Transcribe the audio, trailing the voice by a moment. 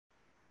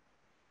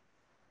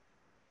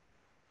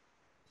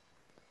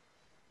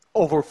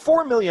Over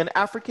 4 million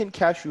African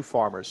cashew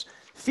farmers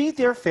feed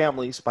their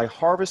families by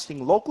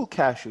harvesting local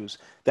cashews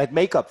that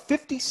make up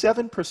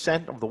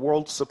 57% of the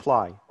world's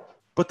supply.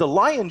 But the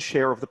lion's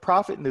share of the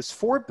profit in this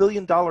 $4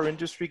 billion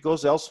industry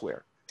goes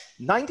elsewhere.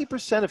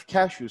 90% of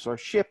cashews are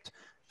shipped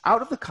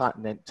out of the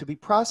continent to be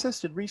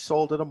processed and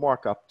resold at a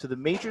markup to the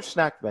major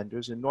snack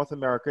vendors in North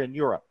America and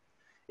Europe.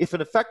 If an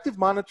effective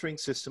monitoring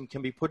system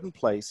can be put in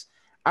place,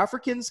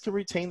 Africans can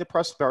retain the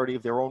prosperity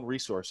of their own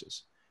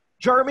resources.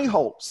 Jeremy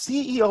Holt,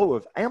 CEO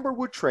of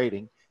Amberwood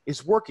Trading,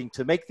 is working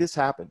to make this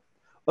happen.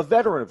 A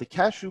veteran of the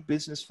cashew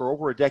business for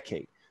over a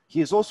decade,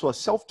 he is also a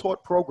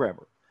self-taught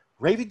programmer.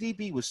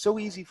 RavenDB was so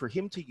easy for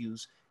him to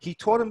use, he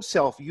taught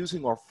himself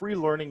using our free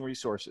learning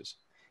resources.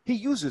 He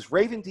uses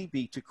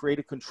RavenDB to create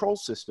a control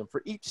system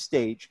for each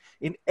stage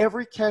in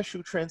every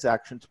cashew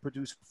transaction to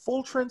produce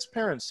full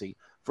transparency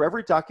for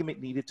every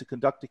document needed to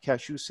conduct a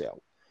cashew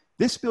sale.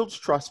 This builds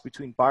trust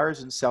between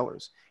buyers and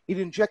sellers. It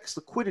injects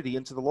liquidity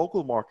into the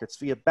local markets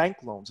via bank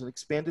loans and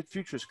expanded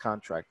futures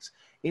contracts,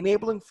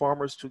 enabling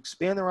farmers to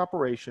expand their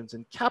operations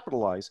and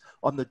capitalize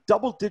on the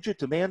double-digit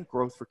demand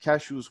growth for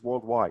cashews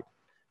worldwide.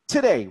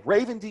 Today,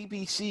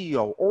 RavenDB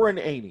CEO Oren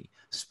Aney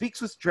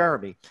speaks with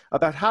Jeremy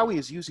about how he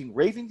is using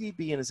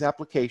RavenDB in his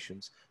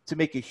applications to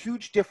make a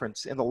huge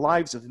difference in the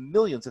lives of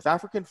millions of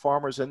African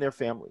farmers and their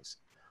families.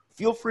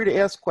 Feel free to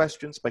ask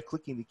questions by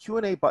clicking the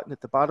Q&A button at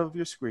the bottom of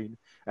your screen,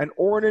 and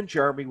Oren and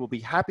Jeremy will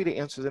be happy to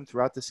answer them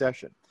throughout the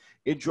session.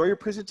 Enjoy your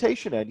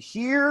presentation, and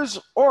here's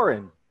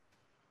Oren.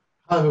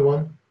 Hi,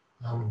 everyone.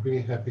 I'm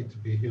really happy to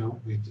be here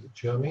with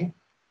Jeremy.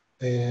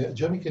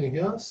 Jeremy, can you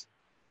hear us?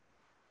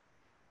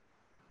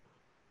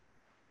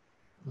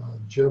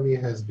 Jeremy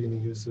has been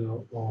a user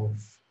of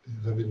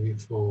RavenDB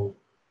for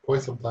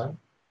quite some time,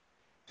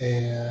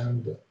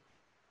 and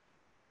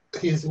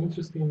he has an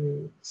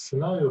interesting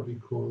scenario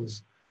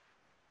because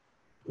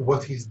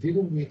what he's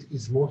dealing with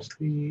is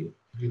mostly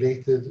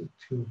related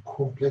to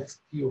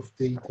complexity of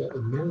data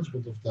and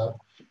management of that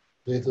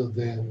rather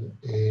than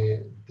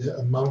the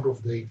amount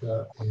of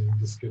data and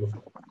the scale of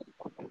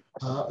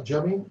it.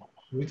 Jeremy,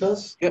 with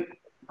us? Yep.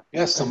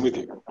 Yes, I'm with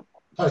you.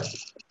 Hi.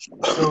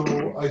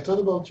 So I thought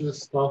about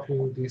just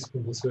starting this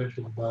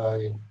conversation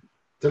by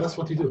tell us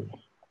what you do.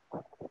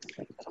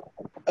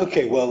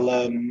 Okay, well,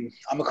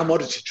 I'm a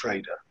commodity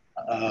trader.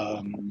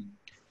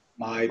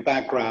 My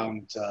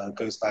background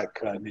goes back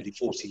nearly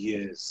 40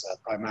 years,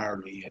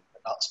 primarily in the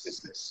nuts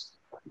business.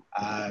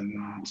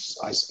 And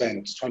I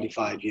spent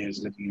 25 years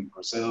living in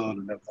Brazil,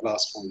 and over the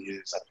last 4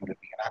 years, I've been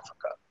living in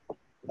Africa.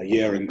 A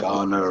year in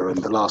Ghana,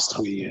 and the last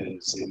 3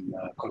 years in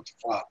Cote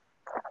d'Ivoire.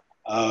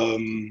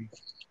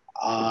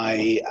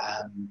 I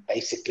am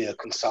basically a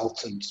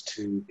consultant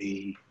to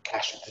the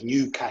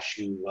new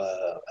cashew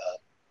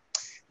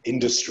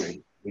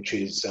industry, which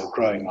is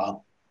growing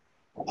up.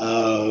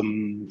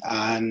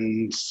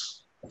 And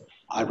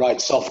I write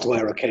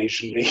software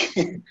occasionally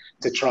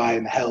to try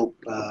and help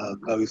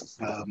both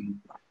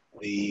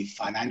the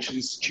financial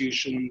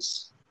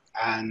institutions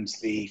and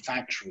the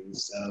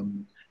factories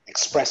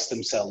express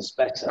themselves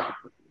better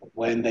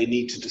when they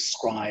need to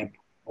describe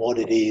what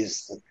it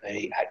is that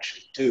they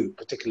actually do,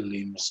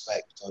 particularly in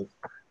respect of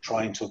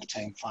trying to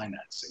obtain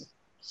financing.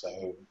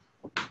 So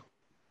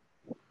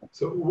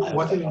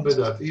what do you mean by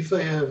that? If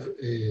I have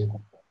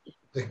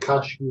a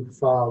cashew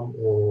farm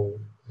or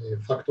a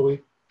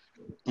factory,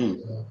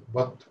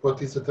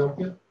 what is the term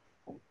here?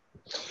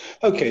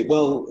 Okay,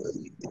 well,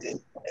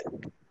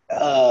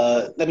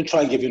 let me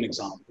try and give you an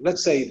example.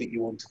 Let's say that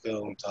you want to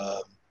build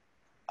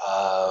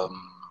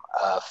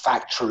a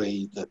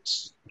factory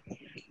that's,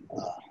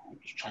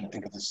 I'm trying to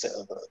think of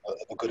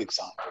a good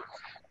example.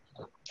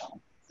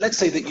 Let's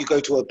say that you go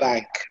to a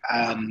bank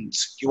and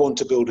you want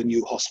to build a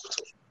new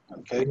hospital,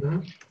 okay?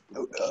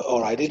 Mm-hmm.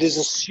 All right, it is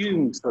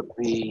assumed that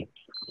the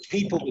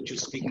people that you're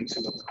speaking to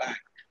at the bank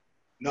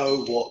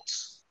know what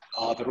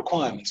are the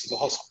requirements of the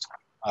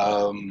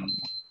hospital.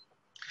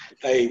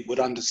 They would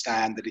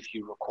understand that if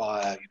you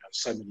require,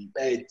 so many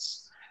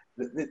beds,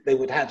 they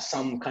would have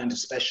some kind of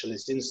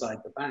specialist inside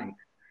the bank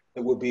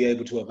that would be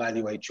able to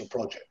evaluate your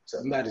project.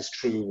 And that is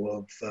true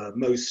of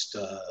most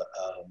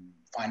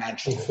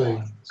financial If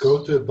I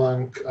go to a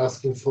bank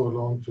asking for a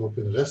loan to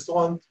open a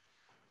restaurant,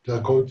 they're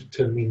going to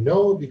tell me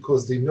no,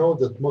 because they know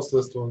that most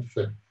restaurants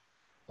fail.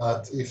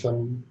 But if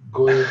I'm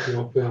going to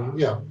open,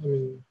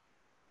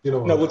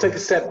 No, we'll take a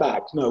step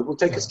back.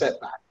 A step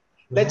back.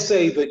 Mm-hmm. Let's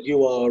say that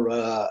you are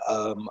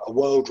a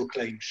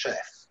world-reclaimed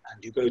chef,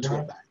 and you go to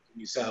a bank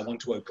and you say, I want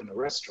to open a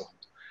restaurant.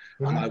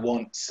 Mm-hmm.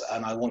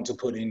 and I want to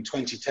put in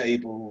 20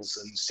 tables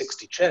and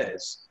 60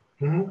 chairs.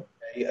 Mm-hmm.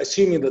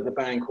 Assuming that the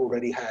bank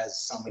already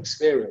has some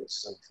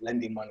experience of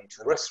lending money to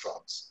the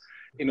restaurants,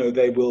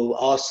 they will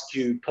ask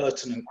you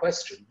pertinent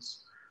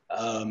questions.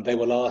 They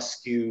will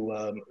ask you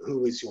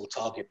who is your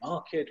target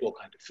market, what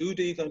kind of food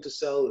are you going to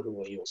sell,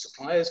 who are your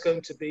suppliers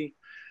going to be,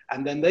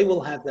 and then they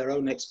will have their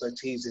own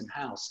expertise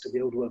in-house to be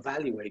able to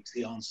evaluate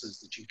the answers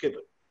that you've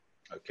given.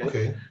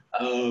 Okay.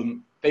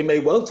 They may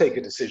well take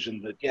a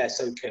decision that, yes,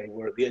 okay,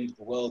 we're at the end of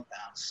the world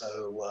now,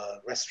 so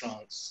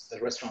the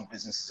restaurant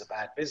business is a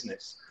bad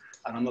business.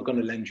 and I'm not going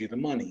to lend you the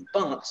money.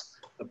 But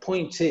the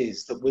point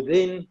is that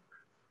within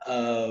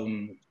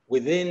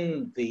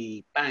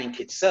the bank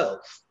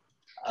itself,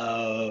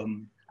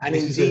 and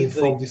this is an indeed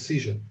informed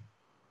decision.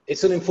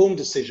 It's an informed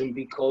decision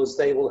because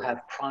they will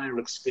have prior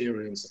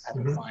experience of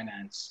having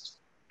financed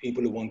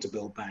people who want to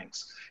build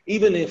banks.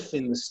 Even if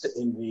in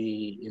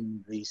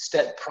the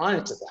step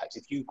prior to that,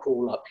 if you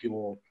call up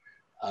your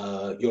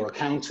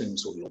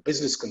accountant or your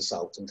business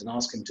consultant and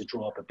ask him to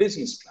draw up a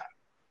business plan,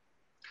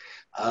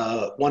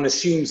 one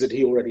assumes that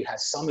he already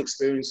has some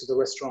experience of the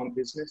restaurant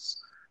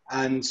business,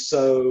 and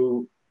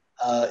so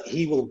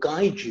he will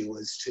guide you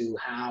as to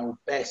how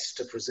best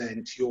to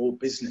present your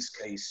business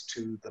case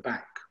to the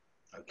bank.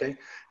 Okay,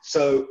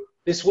 so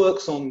this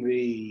works on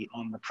the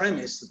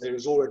premise that there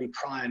is already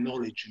prior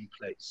knowledge in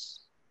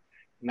place.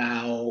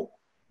 Now,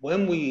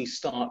 when we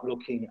start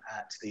looking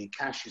at the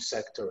cashew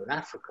sector in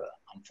Africa,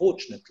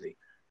 unfortunately,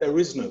 there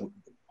is no,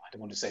 I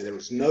don't want to say there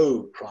is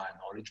no prior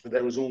knowledge, but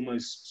there is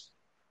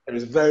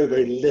very,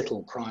 very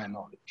little prior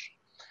knowledge.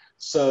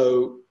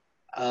 So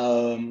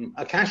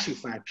a cashew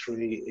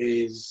factory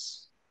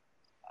is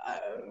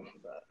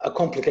a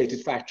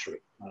complicated factory.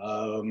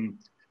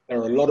 There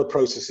are a lot of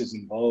processes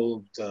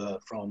involved,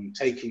 from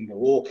taking the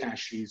raw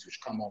cashews which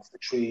come off the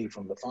tree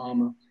from the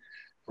farmer,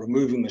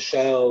 removing the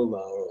shell,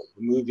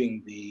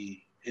 removing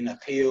the inner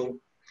peel,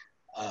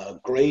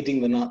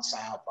 grading the nuts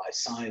out by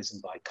size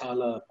and by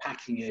color,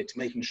 packing it,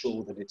 making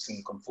sure that it's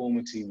in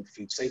conformity with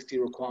food safety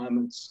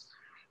requirements,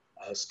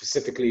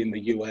 specifically in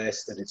the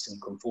US, that it's in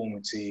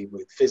conformity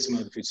with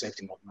FSMA, the Food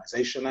Safety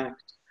Modernization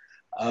Act.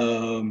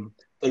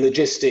 The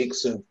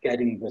logistics of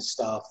getting the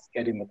stuff,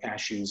 getting the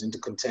cashews into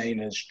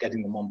containers,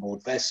 getting them on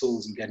board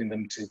vessels and getting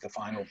them to the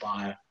final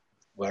buyer,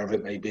 wherever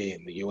it may be,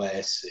 in the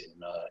US,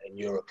 in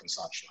Europe and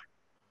such like.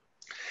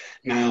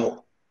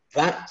 Now,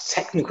 that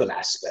technical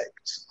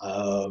aspect,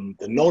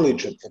 the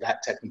knowledge for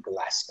that technical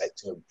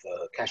aspect of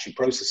cashew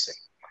processing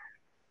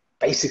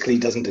basically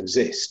doesn't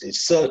exist. It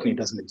certainly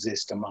doesn't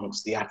exist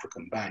amongst the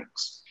African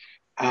banks.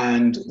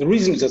 And the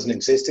reason it doesn't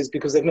exist is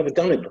because they've never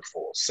done it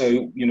before.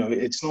 So, you know,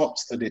 it's not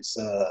that it's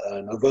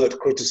an overt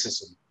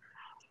criticism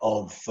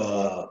of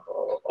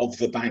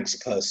the banks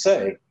per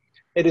se.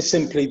 It is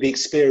simply the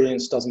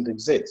experience doesn't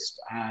exist.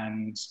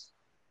 And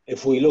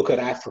if we look at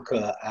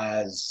Africa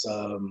as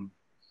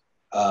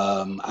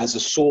a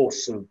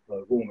source of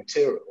raw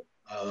material,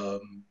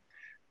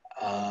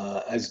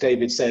 as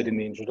David said in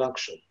the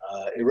introduction,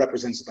 it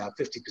represents about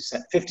 57%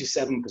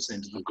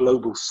 of the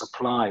global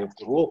supply of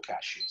the raw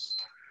cashews.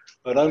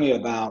 But only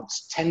about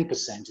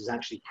 10% is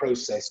actually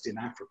processed in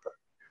Africa.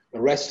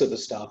 The rest of the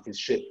stuff is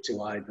shipped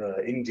to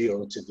either India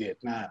or to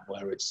Vietnam,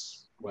 where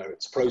it's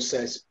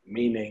processed,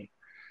 meaning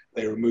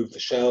they remove the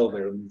shell,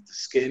 they remove the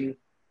skin,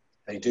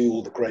 they do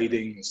all the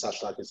grading and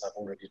such like as I've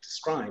already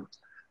described,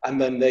 and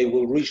then they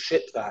will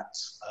reship that,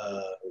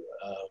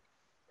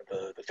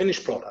 the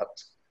finished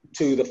product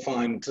to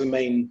the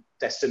main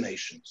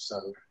destination. So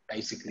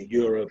basically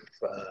Europe,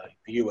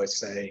 the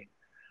USA,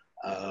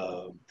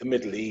 the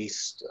Middle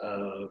East,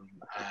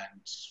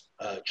 and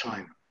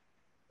China.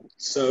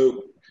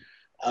 So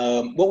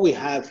what we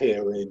have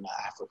here in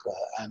Africa,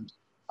 and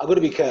I've got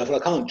to be careful, I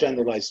can't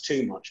generalize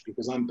too much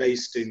because I'm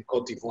based in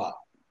Cote d'Ivoire.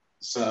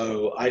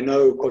 So I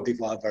know Cote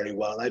d'Ivoire very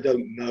well. I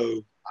don't know,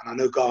 and I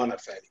know Ghana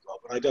fairly well,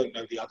 but I don't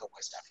know the other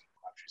West African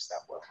countries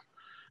that well.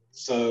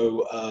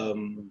 So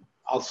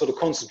I'll sort of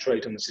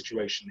concentrate on the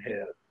situation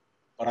here,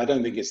 but I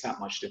don't think it's that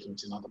much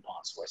different in other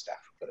parts of West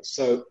Africa.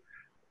 So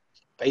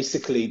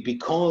basically,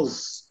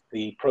 because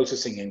the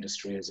processing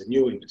industry is a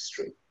new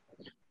industry,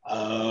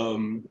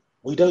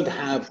 we don't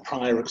have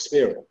prior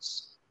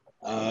experience.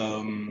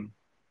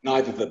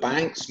 Neither the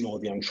banks nor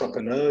the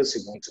entrepreneurs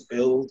who want to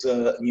build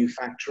new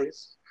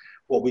factories.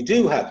 What we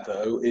do have,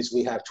 though, is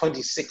we have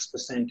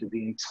 26% of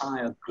the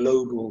entire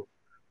global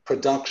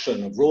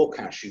production of raw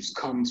cashews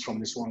comes from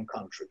this one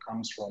country,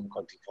 comes from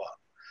Cote d'Ivoire.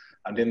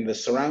 And in the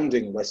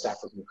surrounding West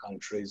African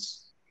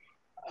countries,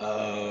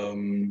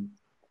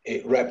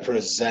 it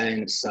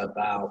represents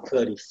about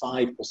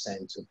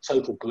 35% of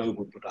total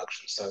global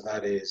production. So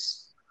that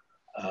is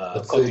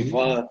Cote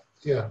d'Ivoire.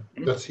 Yeah,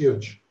 that's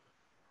huge.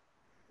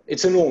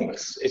 It's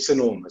enormous. It's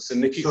enormous.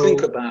 And if you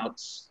think about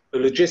the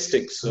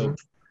logistics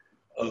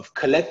of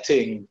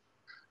collecting,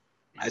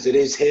 as it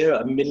is here,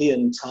 1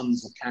 million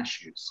tons of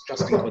cashews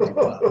just in Cote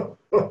d'Ivoire,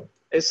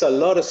 it's a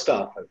lot of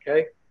stuff,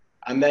 okay?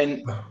 And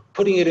then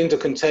putting it into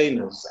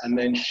containers and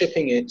then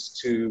shipping it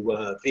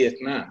to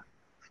Vietnam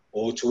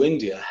or to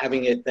India,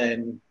 having it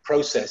then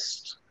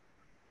processed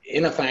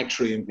in a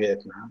factory in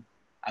Vietnam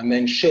and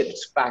then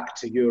shipped back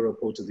to Europe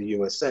or to the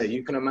USA.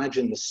 You can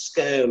imagine the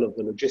scale of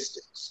the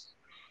logistics.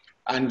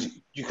 And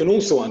you can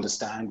also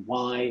understand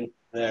why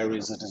there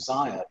is a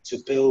desire to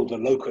build a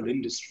local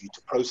industry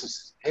to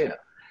process it here,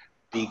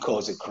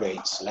 because it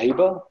creates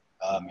labor,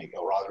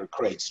 or rather it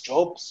creates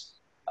jobs.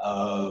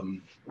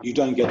 You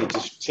don't get a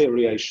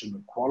deterioration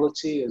of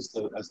quality as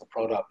the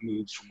product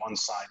moves from one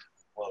side of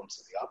the world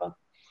to the other.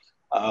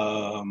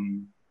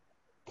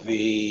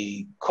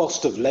 The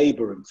cost of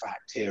labor, in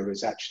fact, here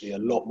is actually a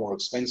lot more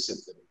expensive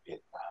than in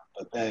Vietnam.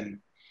 But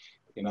then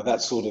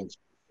That sort of,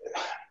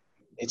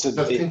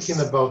 thinking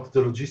about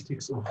the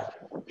logistics of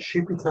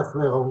ship it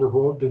halfway around the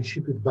world, then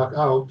ship it back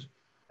out.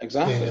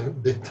 Exactly.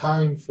 And the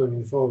time frame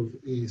involved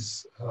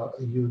is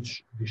a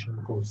huge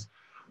additional cost.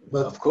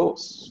 But of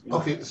course. Yeah.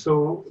 Okay,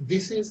 so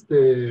this is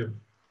the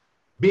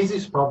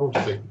business problem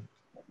statement.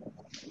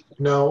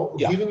 Now,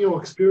 given your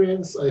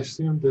experience, I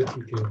assume that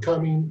you can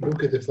come in,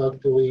 look at the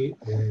factory,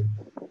 and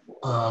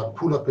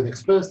pull up an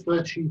Excel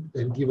spreadsheet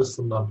and give us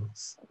some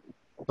numbers.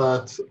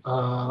 But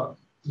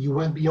you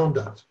went beyond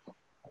that.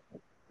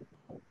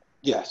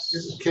 Yes.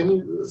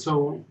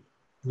 So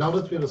now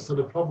that we understand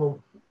the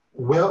problem,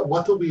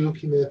 what are we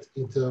looking at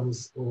in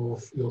terms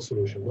of your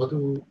solution? What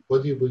do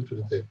you bring to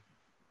the table?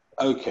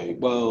 Okay,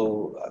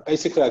 well,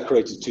 basically I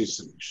created two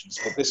solutions,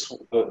 but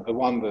the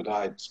one that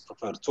I'd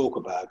prefer to talk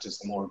about is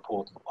the more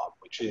important one,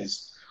 which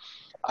is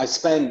I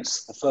spent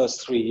the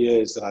first 3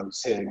 years that I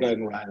was here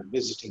going around and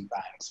visiting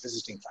banks,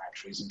 visiting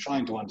factories, and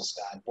trying to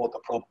understand what the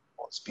problem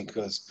was,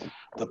 because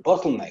the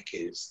bottleneck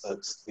is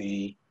that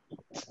the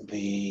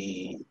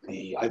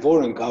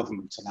Ivorian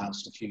government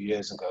announced a few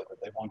years ago that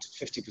they wanted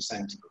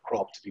 50% of the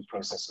crop to be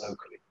processed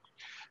locally.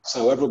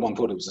 So everyone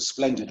thought it was a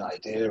splendid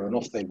idea, and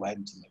off they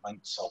went, and they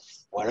went off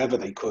wherever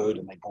they could,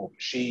 and they bought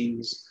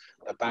machines.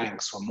 The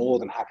banks were more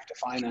than happy to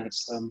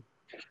finance them,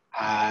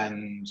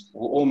 and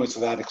almost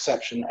without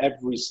exception,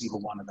 every single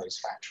one of those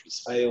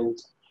factories failed,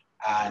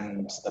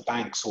 and the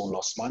banks all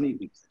lost money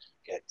because they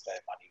didn't get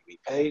their money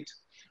repaid.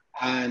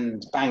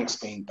 And banks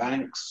being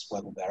banks,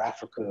 whether they're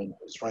African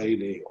or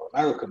Israeli or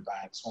American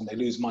banks, when they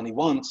lose money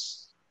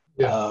once,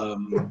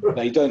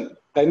 they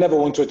never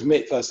want to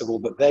admit, first of all,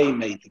 that they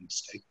made the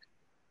mistake.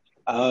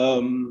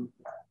 And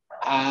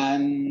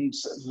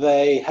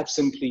they have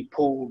simply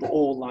pulled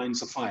all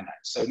lines of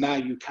finance. So now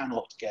you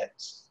cannot get,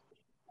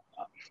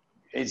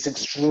 it's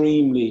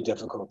extremely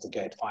difficult to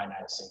get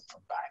financing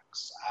from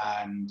banks.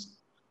 And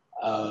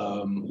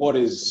what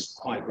is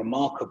quite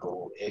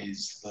remarkable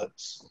is that,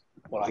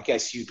 well, I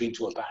guess you've been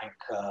to a bank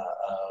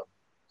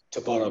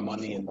to borrow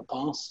money in the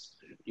past.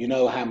 You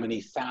know how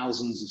many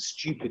thousands of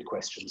stupid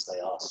questions they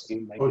ask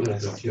you. Maybe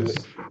there's a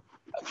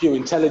few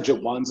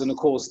intelligent ones, and of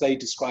course they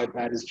describe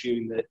that as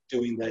doing their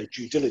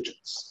due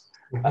diligence.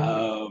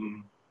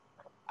 Mm-hmm.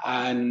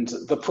 And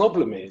the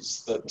problem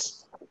is that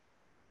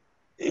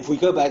if we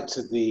go back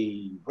to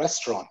the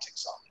restaurant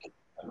example,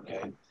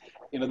 okay,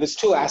 there's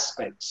two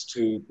aspects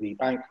to the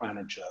bank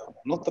manager,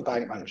 not the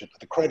bank manager,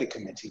 but the credit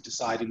committee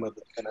deciding whether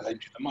they're going to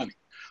lend you the money.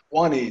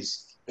 One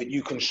is that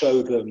you can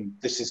show them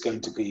this is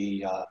going to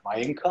be my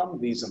income,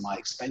 these are my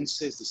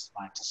expenses, this is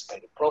my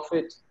anticipated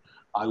profit.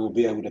 I will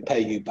be able to pay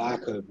you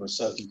back over a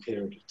certain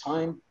period of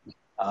time.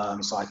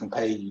 So I can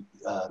pay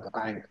the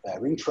bank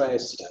their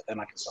interest, then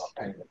I can start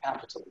paying the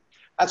capital.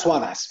 That's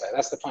one aspect,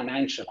 that's the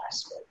financial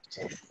aspect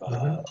of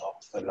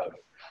the loan.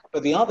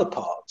 But the other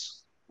part,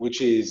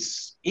 which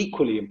is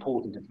equally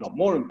important, if not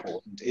more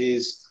important,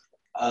 is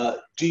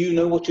do you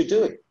know what you're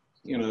doing?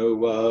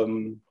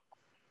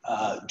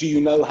 Do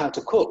you know how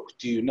to cook?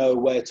 Do you know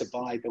where to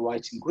buy the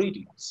right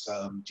ingredients?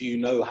 Do you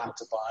know how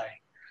to buy,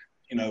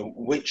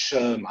 which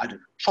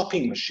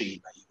chopping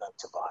machine are you going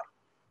to buy?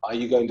 Are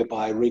you going to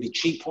buy a really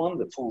cheap one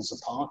that falls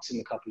apart in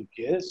a couple of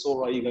years,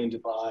 or are you going to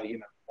buy,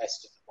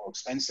 best more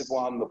expensive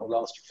one that will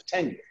last you for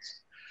 10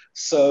 years?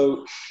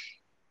 So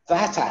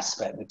that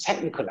aspect, the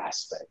technical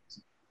aspect,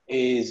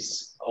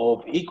 is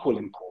of equal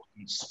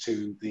importance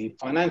to the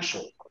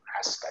financial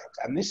aspect.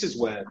 And this is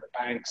where the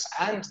banks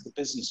and the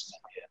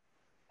businessmen here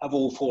have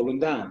all fallen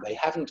down. They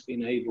haven't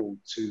been able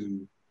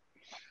to,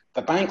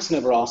 the banks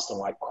never asked the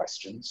right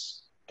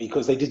questions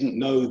because they didn't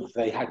know that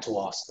they had to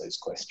ask those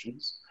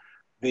questions.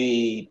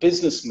 The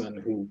businessmen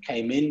who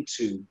came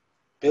into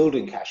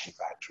building cashew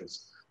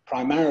factories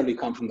primarily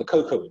come from the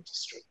cocoa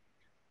industry.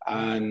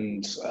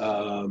 And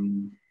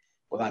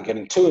without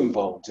getting too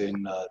involved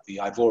in the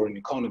Ivorian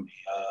economy,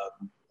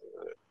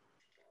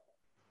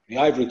 the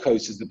Ivory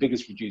Coast is the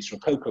biggest producer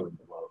of cocoa in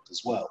the world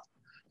as well.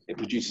 It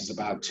produces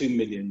about 2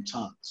 million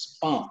tons,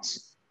 but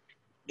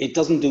it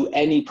doesn't do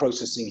any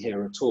processing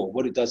here at all.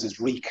 What it does is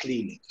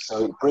re-cleaning.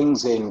 So it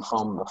brings in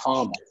from the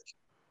farmer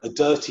the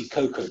dirty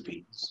cocoa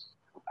beans,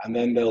 and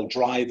then they'll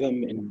dry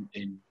them in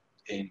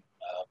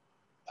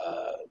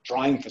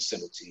drying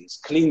facilities,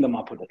 clean them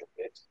up a little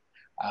bit,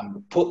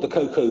 put the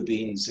cocoa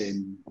beans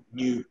in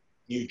new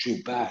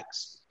jute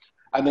bags,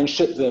 and then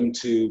ship them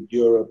to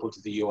Europe or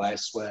to the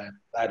US, where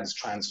that is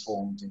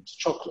transformed into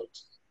chocolate.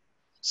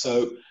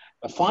 So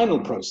the final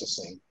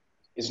processing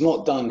is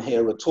not done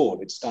here at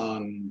all. It's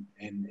done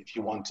if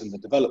you want, in the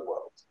developed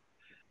world.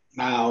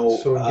 Now,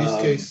 so in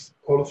this case,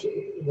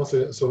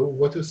 so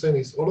what you're saying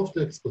is all of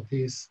the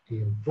expertise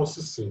in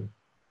processing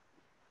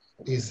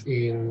is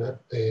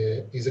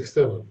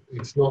external.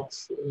 It's not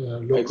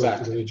local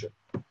to the region.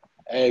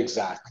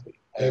 Exactly.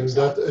 And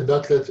that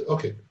led.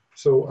 Okay.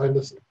 So I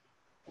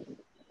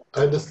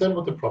understand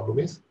what the problem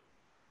is.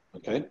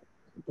 Okay.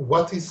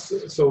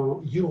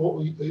 So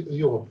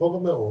you're a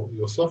programmer or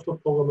you're a software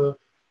programmer,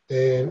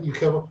 and you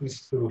came up with a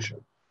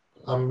solution.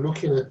 I'm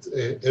looking at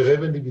a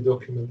RavenDB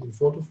document in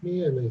front of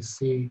me, and I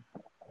see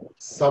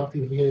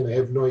something here and I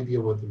have no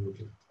idea what I'm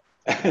looking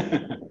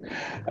at.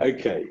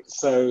 Okay,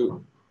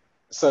 so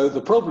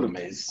the problem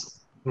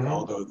is,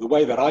 although the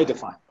way that I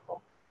defined the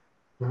problem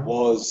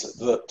was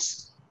that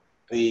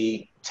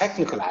the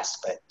technical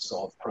aspects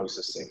of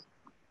processing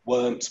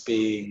weren't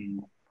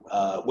being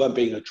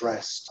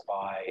addressed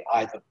by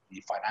either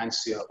the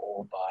financier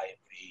or by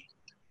the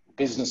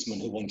businessman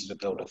who wanted to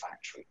build a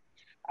factory.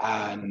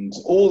 And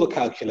all the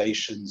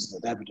calculations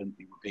that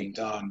evidently were being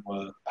done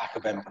were back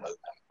of envelope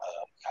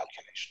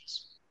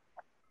calculations.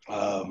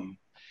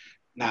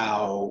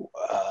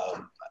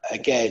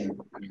 Again,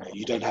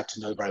 you don't have to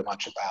know very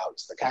much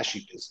about the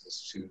Cashew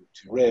business to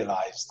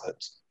realize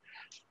that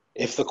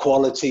if the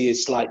quality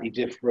is slightly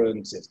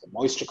different, if the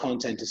moisture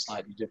content is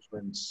slightly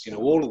different,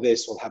 all of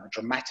this will have a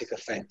dramatic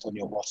effect on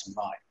your bottom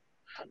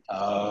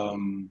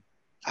line.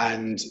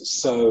 And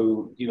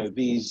so,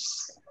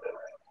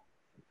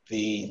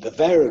 the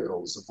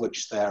variables of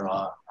which there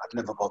are, I've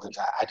never bothered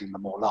adding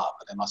them all up,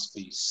 but there must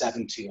be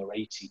 70 or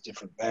 80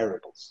 different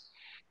variables.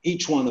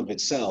 Each one of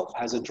itself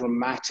has a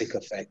dramatic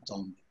effect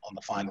on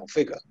the final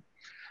figure.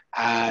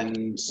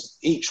 And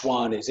each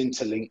one is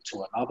interlinked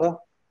to another.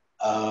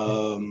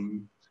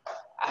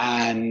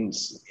 And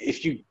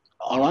if you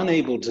are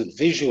unable to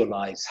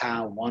visualize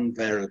how one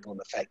variable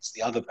affects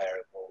the other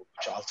variable,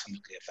 which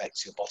ultimately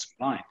affects your bottom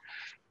line,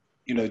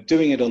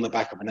 doing it on the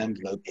back of an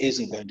envelope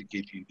isn't going to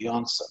give you the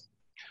answer.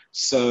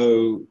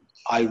 So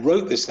I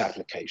wrote this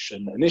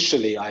application.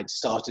 Initially, I'd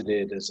started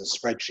it as a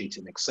spreadsheet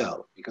in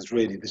Excel, because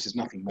really this is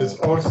nothing more. As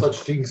all such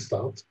things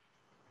start.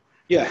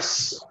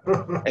 Yes,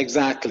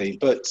 exactly.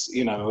 But,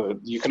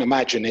 you can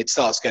imagine it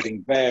starts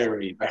getting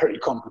very, very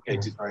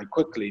complicated very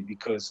quickly,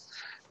 because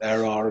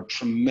there are a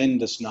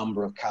tremendous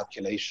number of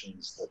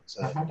calculations that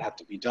have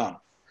to be done.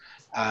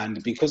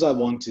 And because I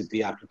wanted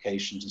the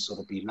application to sort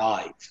of be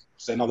live,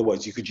 so in other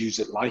words, you could use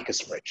it like a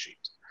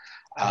spreadsheet,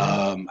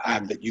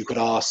 and that you could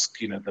ask,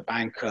 the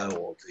banker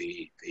or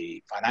the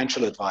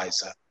financial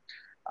advisor,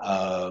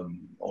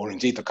 or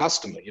indeed the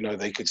customer,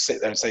 they could sit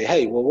there and say,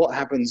 hey, well, what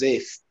happens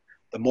if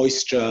the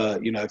moisture,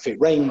 if it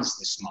rains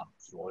this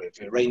month, or if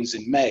it rains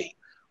in May,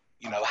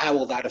 how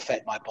will that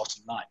affect my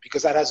bottom line?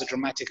 Because that has a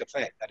dramatic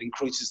effect. That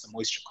increases the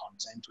moisture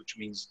content, which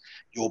means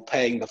you're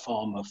paying the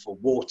farmer for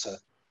water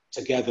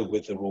together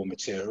with the raw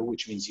material,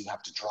 which means you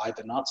have to dry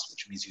the nuts,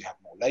 which means you have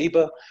more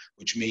labor,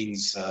 which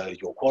means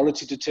your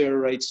quality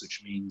deteriorates,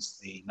 which means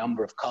the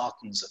number of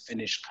cartons of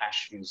finished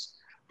cashews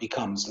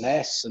becomes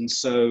less. And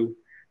so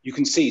you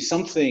can see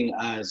something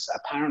as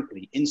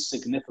apparently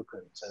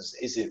insignificant as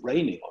is it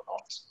raining or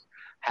not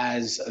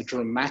has a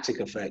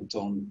dramatic effect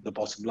on the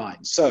bottom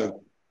line.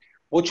 So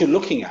what you're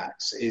looking at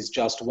is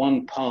just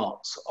one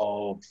part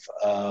of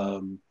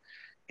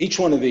each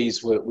one of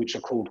these, which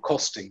are called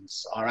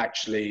costings, are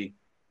actually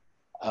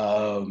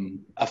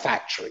a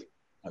factory.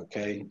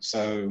 Okay,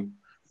 so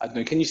I don't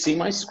know, can you see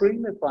my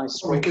screen if I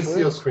scroll? We can see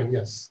your screen,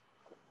 yes.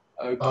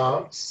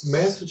 Okay.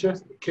 May I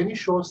suggest, can you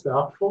show us the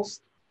app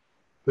first?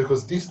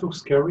 Because this looks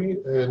scary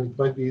and it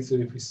might be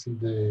easier if we see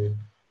the...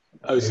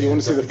 Oh, so you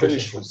want to see the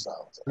finished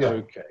result?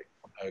 Yeah.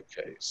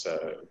 Okay,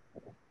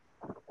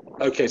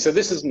 so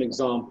this is an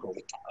example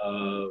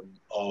of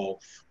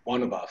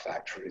one of our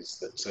factories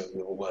that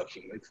we were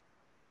working with.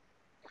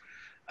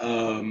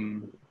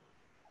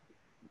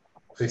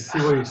 I see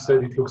what you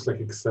said, it looks like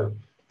Excel.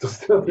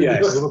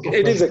 Yes,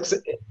 it is.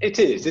 It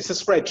is. It's a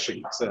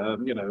spreadsheet.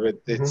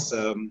 It's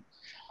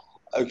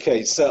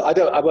okay. So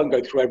I won't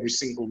go through every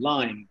single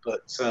line,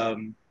 but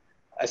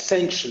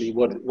essentially,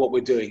 what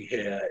we're doing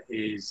here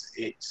is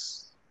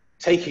it's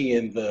taking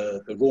in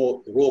the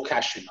raw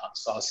cashew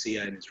nuts.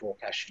 RCN is raw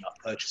cashew nut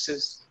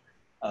purchases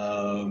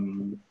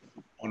on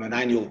an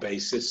annual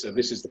basis. So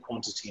this is the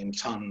quantity in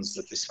tons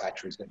that this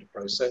factory is going to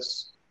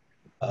process.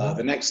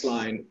 The next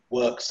line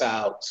works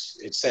out,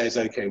 it says,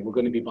 okay, we're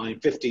going to be buying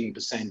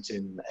 15%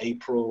 in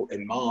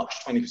March,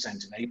 20%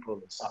 in April,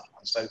 and so on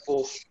and so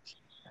forth.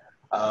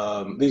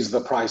 These are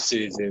the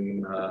prices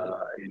in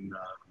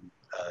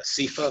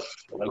CFA,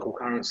 the local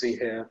currency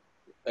here.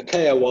 The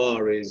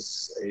KOR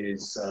is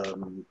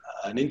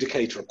an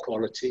indicator of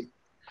quality.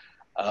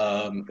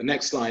 The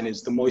next line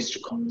is the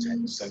moisture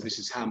content. So this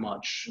is how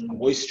much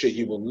moisture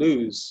you will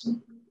lose.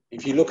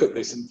 If you look at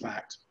this, in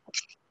fact,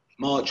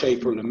 March,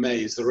 April, and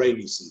May is the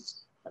rainy season,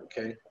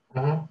 okay?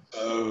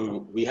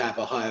 So we have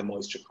a higher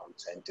moisture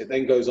content. It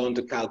then goes on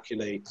to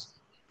calculate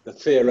the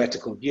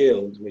theoretical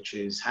yield, which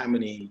is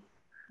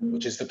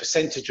the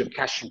percentage of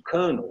cashew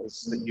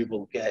kernels that you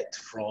will get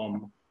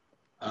from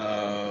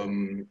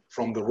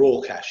the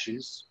raw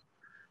cashews,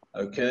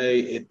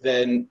 okay?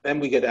 Then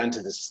we get down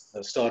to the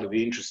start of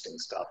the interesting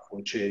stuff,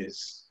 which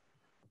is,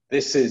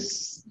 this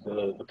is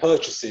the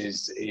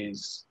purchases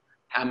is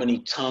how many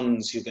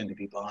tons you're going to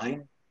be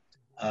buying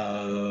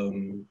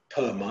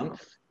per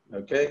month,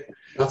 okay?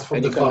 That's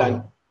from the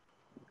farm.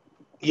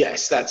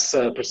 Yes, that's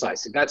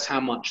precisely. That's how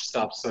much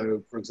stuff.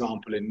 So, for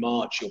example, in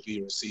March, you'll be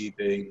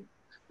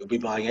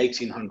buying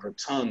 1,800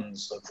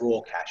 tons of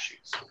raw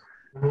cashews.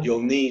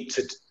 You'll need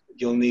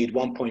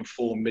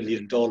 $1.4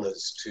 million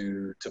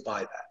to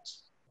buy that.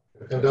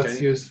 And that's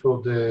used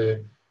for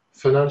the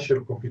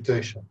financial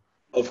computation.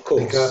 Of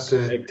They got course.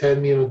 a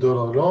 $10 million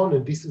loan,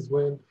 and this is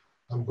when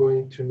I'm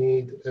going to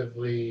need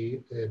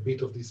every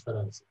bit of this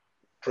financing.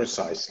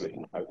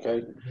 Precisely.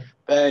 Okay.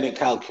 Then it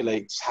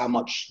calculates how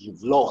much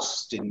you've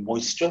lost in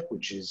moisture,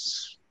 which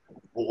is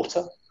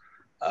water.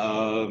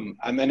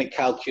 And then it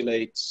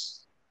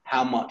calculates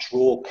how much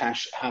raw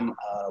cash,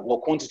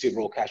 what quantity of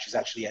raw cash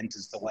actually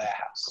enters the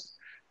warehouse.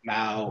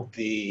 Now,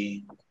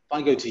 if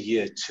I go to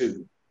year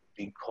 2,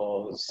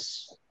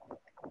 because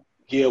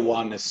year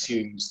 1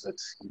 assumes that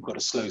you've got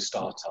a slow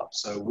startup.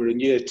 So we're in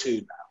year 2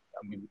 now.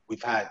 I mean,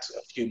 we've had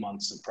a few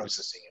months of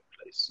processing in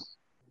place.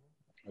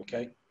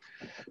 Okay.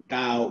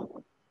 Now,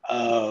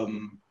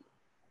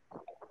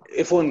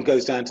 if one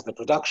goes down to the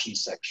production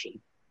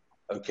section,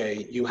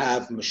 okay, you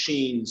have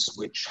machines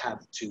which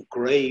have to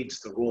grade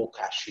the raw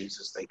cashews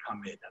as they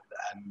come in,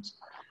 and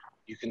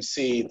you can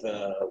see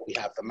we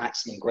have the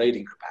maximum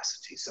grading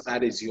capacity. So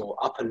that is your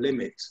upper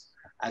limit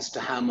as to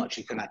how much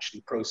you can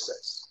actually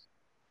process.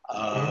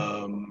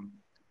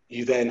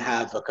 You then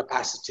have a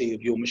capacity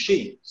of your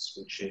machines,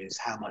 which is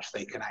how much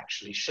they can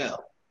actually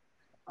shell.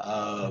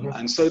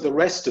 And so the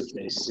rest of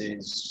this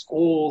is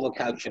all the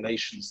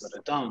calculations that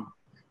are done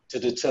to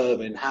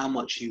determine how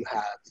much you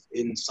have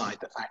inside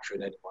the factory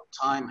at any one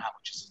time, how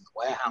much is in the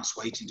warehouse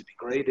waiting to be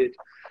graded,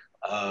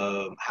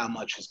 how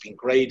much has been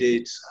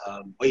graded,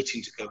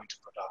 waiting to go into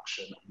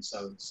production, and so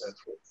on and so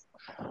forth.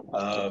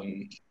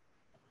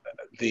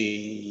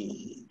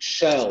 The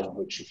shell,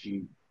 which if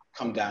you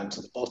come down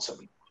to the bottom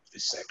of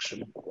this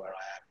section where I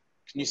am,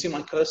 can you see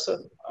my cursor?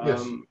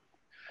 Yes.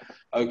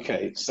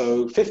 Okay,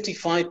 so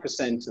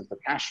 55% of the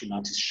cashew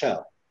nut is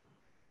shell.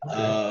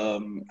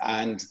 Okay.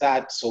 And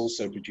that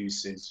also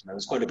produces,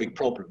 there's quite a big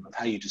problem of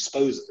how you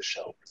dispose of the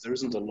shell, because there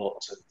isn't a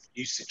lot of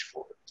usage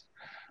for it.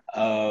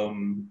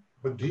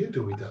 What do you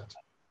do with that?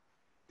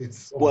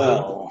 It's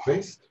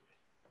based?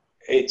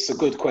 It's a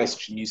good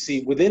question. You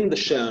see, within the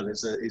shell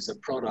is a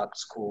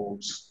product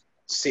called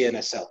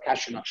CNSL,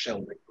 cashew nut shell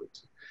liquid.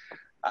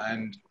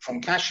 And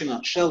from cashew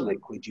nut shell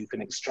liquid, you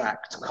can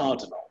extract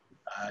cardinal.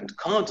 And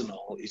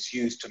cardinal is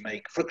used to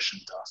make friction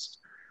dust,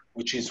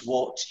 which is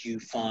what you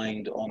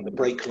find on the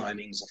brake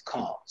linings of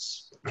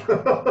cars.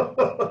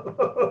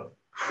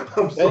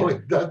 I'm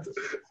sorry, that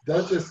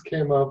just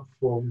came up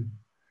from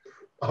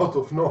out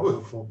of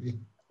nowhere for me.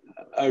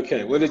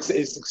 Okay, well, it's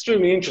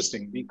extremely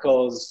interesting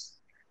because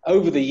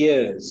over the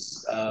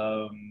years,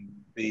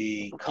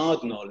 the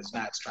cardinal is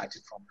now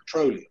extracted from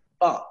petroleum,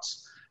 but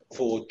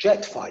for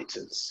jet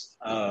fighters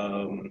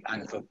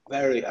and for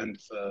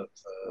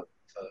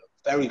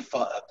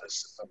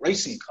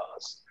racing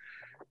cars,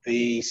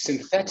 the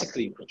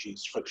synthetically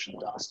produced friction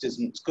dust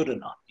isn't good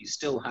enough. You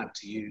still have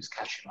to use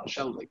cashew nut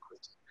shell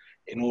liquid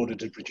in order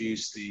to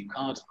produce the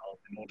cardinal,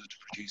 in order to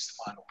produce the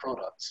final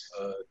products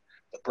for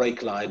the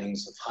brake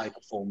linings of high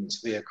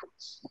performance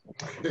vehicles.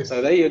 So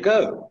there you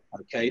go.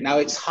 Okay, now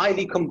it's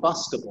highly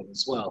combustible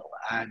as well,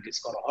 and it's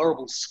got a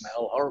horrible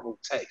smell, horrible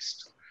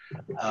taste.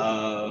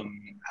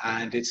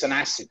 And it's an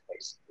acid,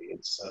 basically.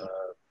 It's,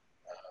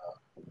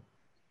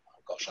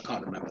 gosh, I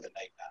can't remember the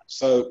name now.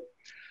 So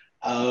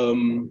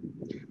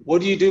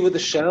what do you do with the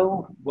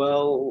shell?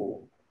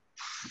 Well,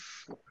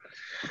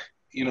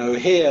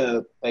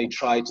 here they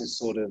try to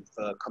sort of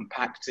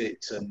compact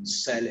it and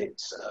sell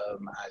it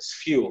as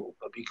fuel,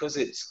 but because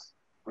it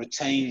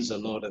retains a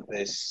lot of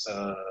this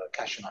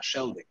cashew nut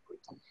shell liquid,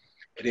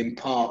 it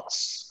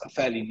imparts a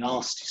fairly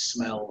nasty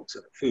smell to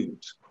the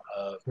food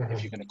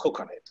if you're going to cook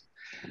on it.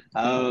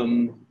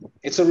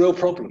 It's a real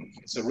problem.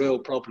 It's a real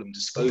problem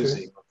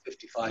disposing of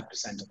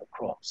 55% of the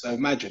crop. So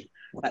imagine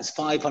that's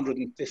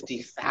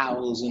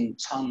 550,000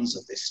 tons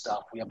of this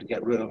stuff we have to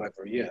get rid of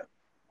every year.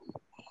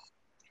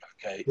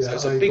 Okay, yeah, so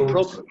it's a big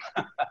problem.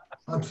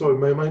 I'm sorry,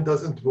 my mind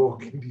doesn't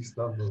work in these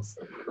numbers.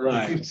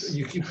 Right.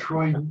 You keep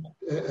throwing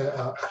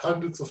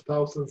hundreds of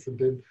thousands and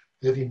then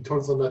adding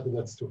tons on that, and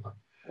that's too high.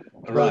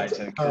 Right,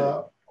 but,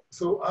 okay.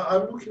 So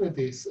I'm looking at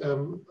this.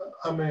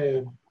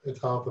 At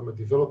heart, I'm a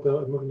developer.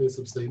 I'm looking at this,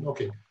 I'm saying,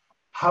 okay,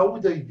 how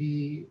would I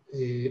be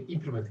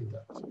implementing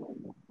that?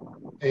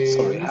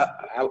 Sorry,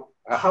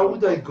 how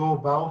would I go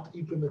about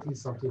implementing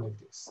something like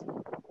this?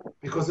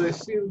 Because I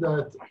assume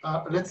that,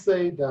 let's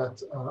say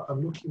that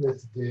I'm looking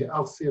at the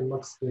RC and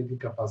max grading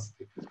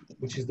capacity,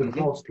 which is the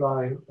first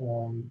line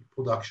on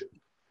production.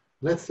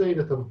 Let's say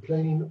that I'm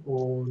planning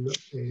on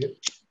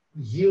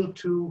year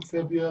 2,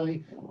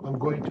 February, I'm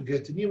going to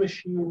get a new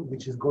machine,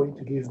 which is going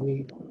to give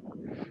me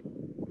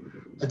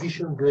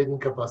additional grading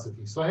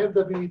capacity. So I have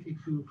the ability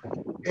to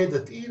add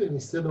that in, and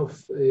instead of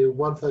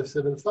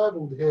 1575, I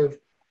would have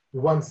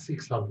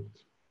 1600.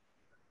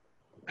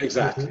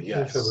 Exactly,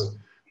 yes.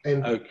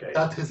 And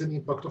that has an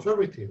impact of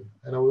everything.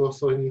 And I will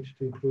also need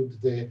to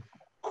include the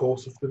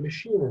cost of the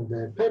machine and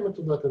the payment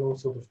of that and all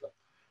sort of that.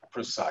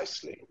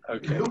 Precisely.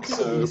 Okay. Looking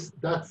at this,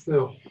 that's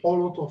a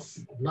whole lot of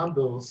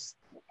numbers,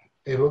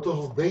 a lot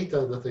of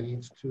data that I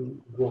need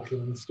to work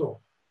and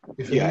install.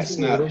 If I'm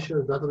using a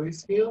relational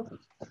database here,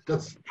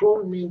 that's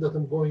probably mean that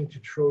I'm going to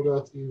throw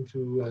that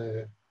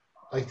into,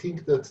 I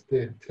think that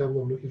the term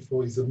I'm looking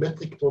for is a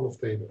metric ton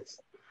of tables.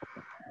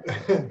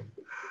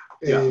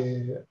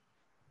 Yeah.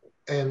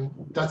 And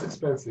that's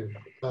expensive.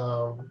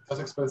 That's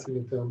expensive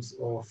in terms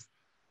of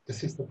the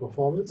system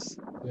performance.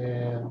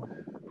 And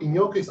in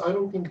your case, I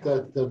don't think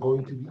that there are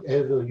going to be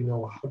ever,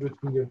 100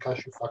 million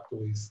Cashew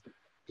factories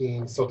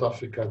in South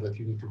Africa that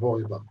you need to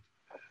worry about.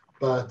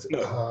 But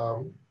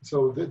No.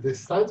 so the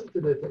size of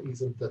the data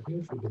isn't that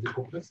meaningful, but the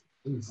complexity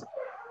is.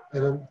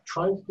 And I'm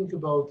trying to think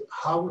about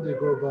how would they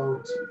go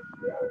about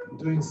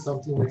doing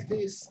something like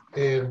this,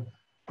 and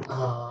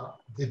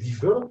the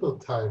developer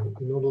time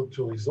in order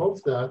to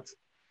resolve that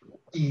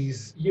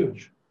is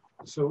huge.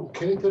 So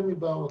can you tell me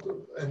about,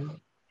 and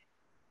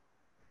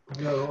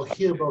we are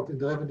here about in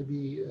the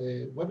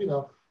RavenDB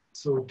webinar,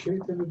 so can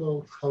you tell me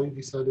about how you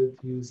decided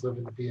to use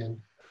RavenDB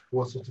and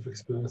what sort of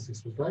experience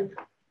this was like?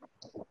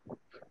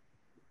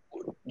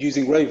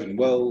 Using Raven,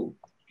 well,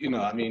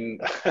 I mean,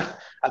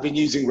 I've been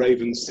using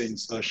Raven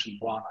since version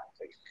 1, I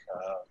think.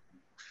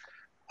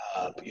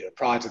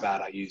 Prior to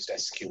that, I used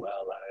SQL.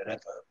 I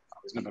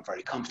was never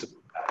very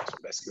comfortable with that,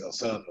 with SQL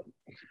Server.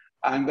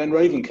 And then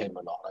Raven came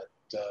along.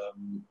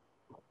 And,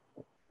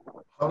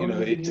 How long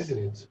have you been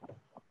using it?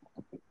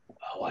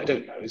 Oh, I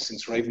don't know,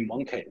 since Raven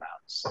 1 came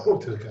out. So. Oh,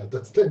 dear God,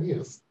 that's 10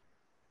 years.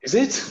 Is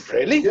it?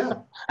 Really?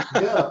 Yeah.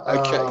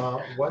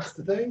 Okay. What's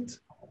the date?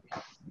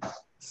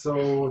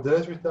 So the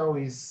date right now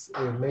is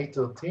May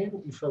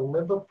 13. If I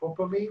remember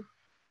properly,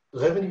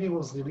 RavenDB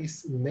was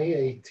released May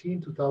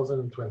 18,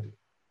 2020.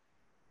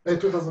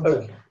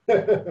 2010.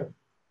 Okay.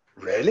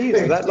 Really?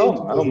 Is it that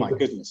long? Oh my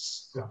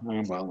goodness. Yeah.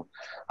 Oh, well,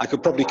 I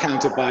could probably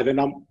count it by the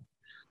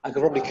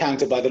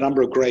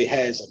number of grey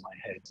hairs on my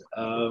head.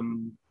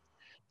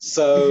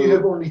 So if you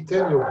have only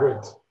 10, you're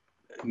great.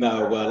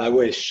 No, well, I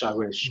wish,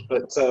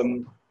 but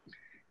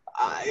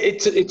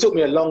it took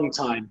me a long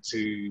time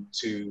to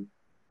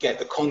get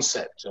the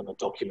concept of a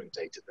document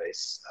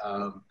database.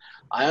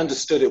 I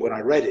understood it when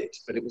I read it,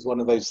 but it was one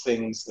of those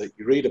things that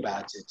you read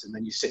about it and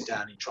then you sit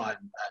down and you try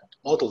and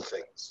model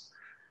things.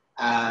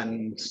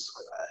 And,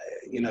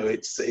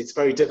 it's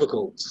very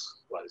difficult,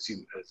 well, as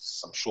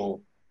I'm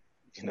sure,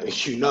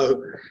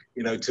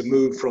 to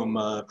move from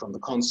the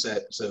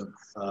concept of,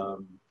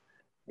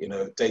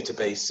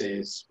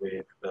 databases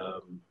with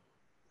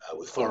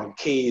foreign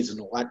keys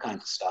and all that kind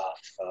of stuff.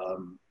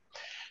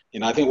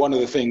 I think one of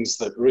the things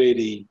that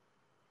really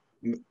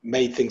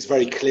made things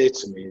very clear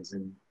to me is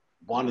in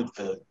one of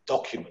the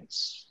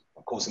documents.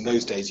 Of course, in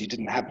those days, you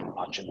didn't have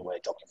much in the way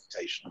of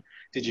documentation,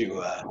 did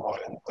you,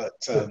 Oren?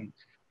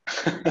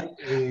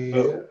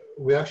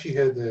 We actually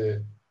had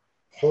a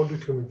whole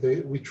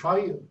documentation. We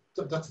try,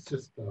 that's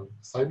just a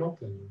side note,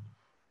 and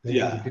maybe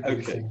the people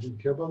listening didn't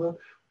care about that.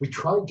 We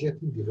tried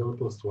getting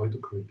developers to write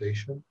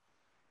documentation,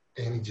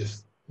 and it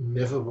just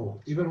never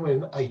worked. Even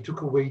when I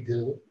took away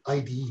the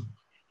IDE,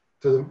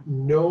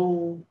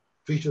 no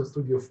Visual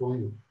Studio for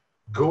you.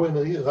 Go and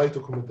write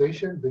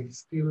documentation, they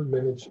still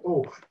manage,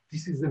 oh,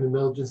 this is an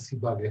emergency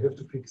bug, I have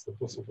to fix the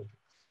possible things.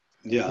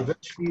 Yeah.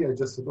 Eventually, I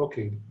just said,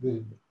 okay,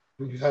 we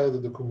hired the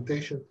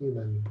documentation team,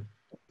 and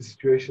the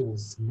situation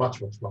is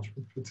much, much, much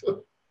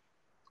better.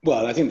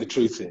 Well, I think the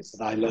truth is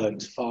that I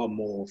learned far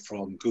more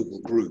from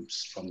Google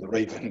Groups, from the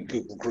Raven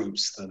Google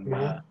Groups than,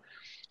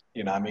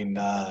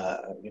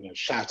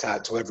 shout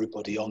out to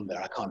everybody on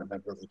there. I can't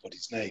remember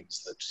everybody's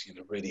names that,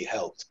 really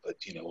helped, but,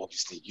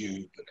 obviously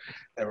you, but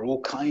there are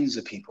all kinds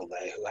of people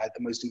there who had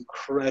the most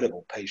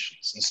incredible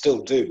patience and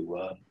still do.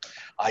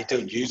 I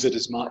don't use it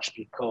as much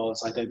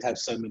because I don't have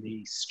so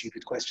many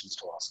stupid questions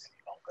to ask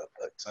any longer,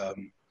 but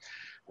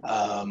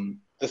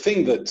the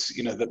thing that,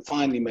 that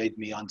finally made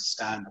me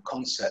understand the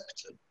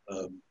concept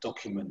of a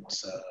document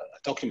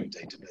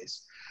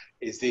database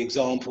is the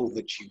example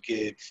that you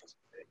give,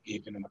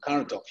 even in the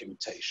current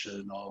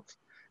documentation, of,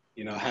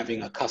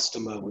 having a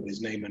customer with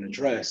his name and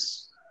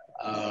address,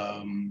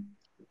 and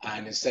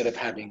instead of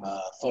having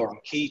a foreign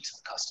key to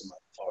the customer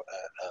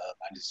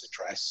and his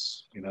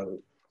address,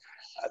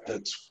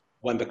 that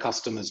when the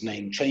customer's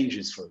name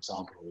changes, for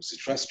example, or his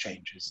address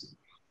changes,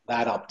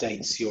 that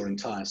updates your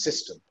entire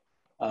system.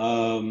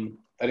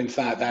 But in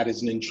fact, that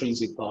is an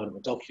intrinsic part of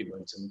a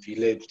document. And if you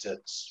lived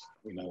at,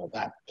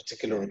 that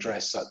particular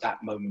address at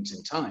that moment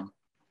in time,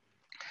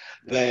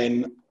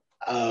 then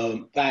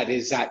that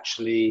is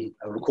actually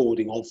a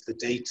recording of the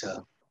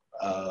data.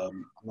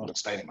 I'm not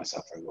explaining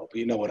myself very well, but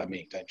you know what I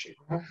mean, don't you?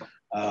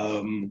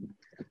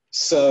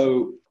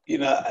 So,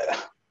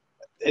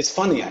 it's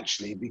funny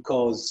actually,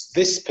 because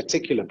this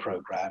particular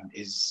program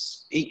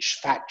is each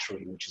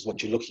factory, which is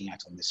what you're looking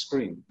at on this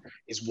screen,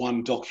 is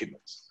one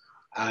document.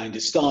 And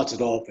it started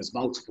off as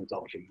multiple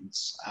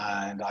documents,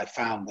 and I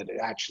found that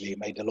it actually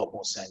made a lot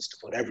more sense to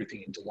put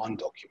everything into one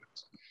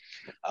document.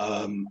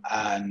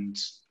 And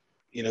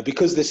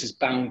because this is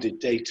bounded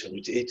data,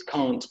 it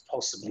can't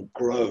possibly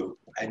grow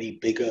any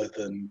bigger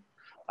than,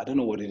 I don't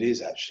know what it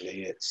is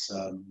actually. It's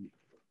about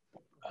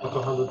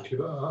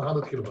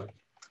 100 kilobytes.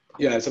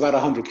 Yeah, it's about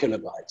 100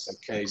 kilobytes.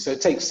 Okay, so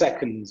it takes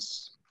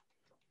seconds.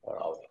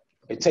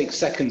 It takes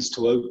seconds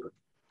to open.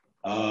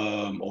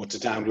 Or to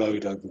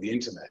download over the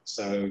internet.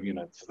 So,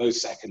 for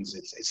those seconds,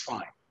 it's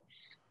fine.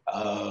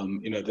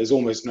 There's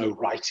almost no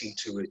writing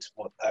to it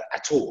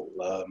at all.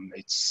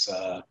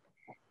 So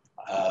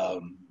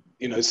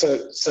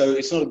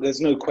it's not.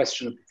 There's no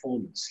question of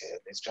performance here.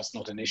 It's just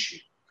not an issue.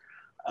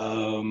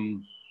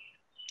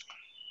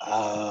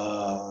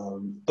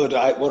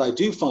 What I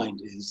do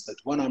find is that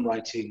when I'm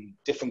writing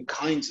different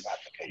kinds of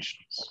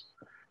applications,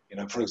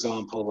 for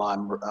example,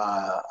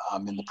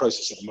 I'm in the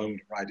process at the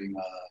moment of writing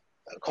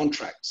a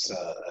contracts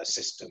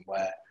system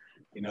where,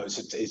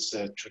 it's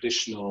a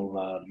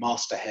traditional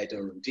master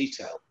header and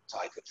detail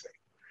type of thing.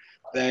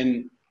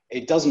 Then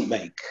it doesn't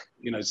make,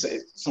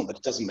 it's not that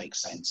it doesn't make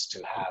sense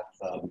to have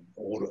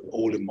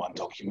all in one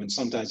document.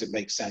 Sometimes it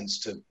makes sense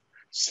to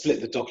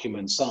split the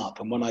documents up.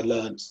 And when I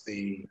learned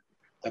the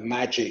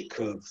magic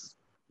of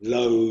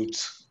load,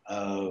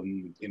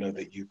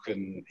 that you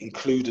can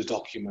include a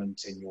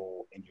document in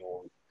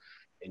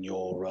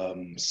your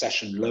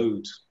session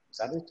load. Is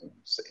that it?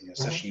 In your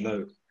session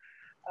load.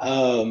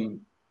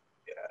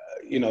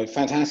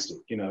 Fantastic.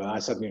 I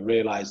suddenly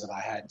realized that I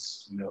had,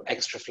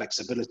 extra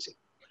flexibility.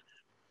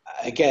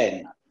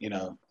 Again,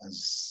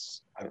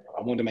 as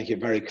I want to make it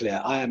very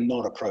clear, I am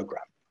not a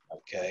programmer.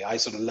 Okay, I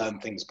sort of learn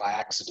things by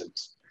accident.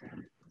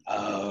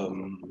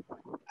 And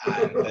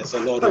there's a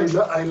lot of.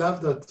 I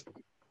love that.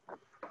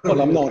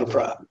 Well, I'm not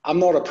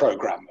a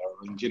programmer,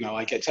 and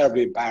I get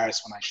terribly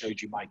embarrassed when I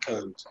showed you my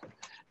code.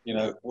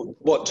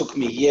 What took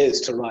me years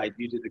to write,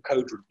 you did a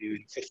code review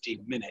in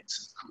 15 minutes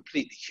and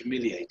completely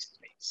humiliated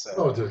me.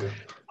 So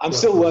I'm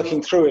still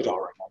working through it,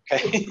 Oren,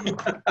 okay?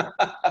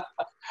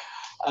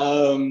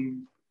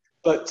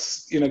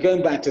 But,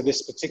 going back to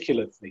this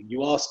particular thing,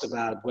 you asked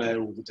about where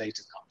all the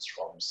data comes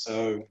from.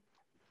 So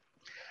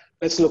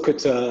let's look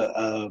at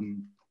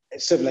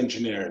civil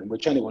engineering,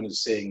 which anyone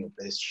who's seeing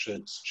this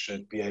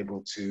should be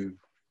able to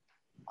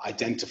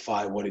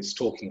identify what it's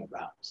talking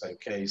about.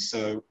 Okay,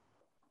 so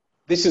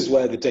this is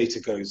where the data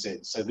goes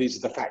in. So these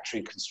are the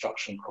factory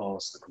construction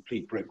costs, the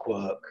complete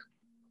brickwork.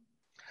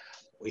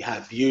 We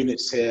have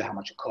units here, how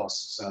much it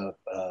costs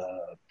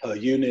per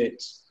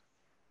unit,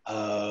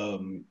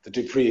 the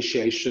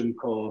depreciation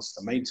cost,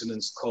 the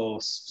maintenance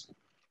cost,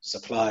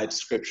 supplier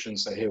description.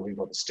 So here we've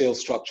got the steel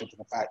structure for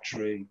the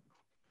factory,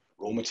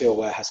 raw material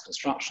warehouse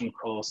construction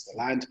costs, the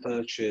land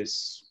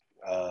purchase,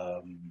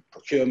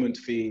 procurement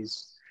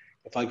fees.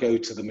 If I go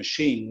to the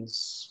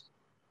machines,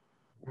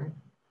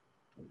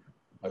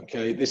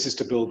 okay, this is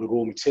to build the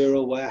raw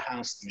material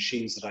warehouse, the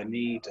machines that I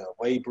need,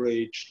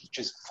 weighbridge,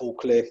 just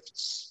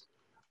forklifts,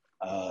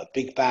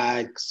 big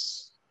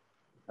bags.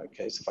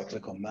 Okay, so if I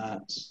click on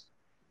that.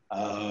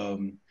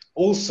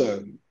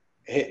 Also,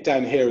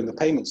 down here in the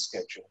payment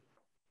schedule,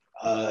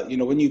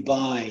 when you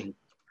buy,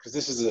 because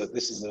this is a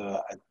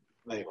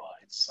there you are,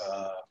 it's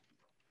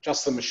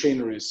just the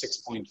machinery is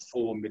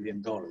 $6.4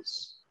 million.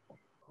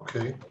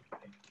 Okay.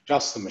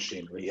 Just the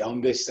machinery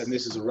on this, and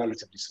this is a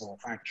relatively small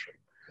factory.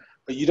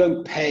 But you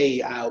don't pay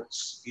it out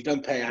to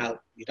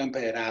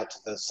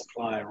the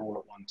supplier all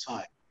at one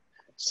time.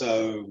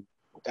 So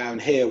down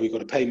here, we've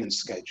got a payment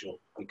schedule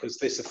because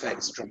this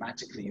affects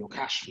dramatically your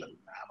cash flow,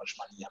 how much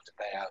money you have to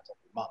pay out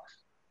every month.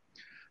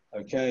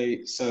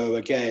 Okay, so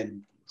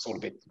again, sort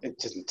of it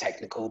isn't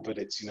technical, but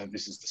it's,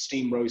 this is the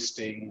steam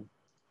roasting,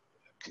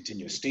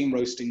 continuous steam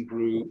roasting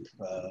group,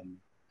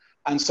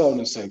 and so on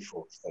and so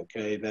forth.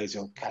 Okay, there's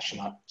your cash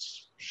nut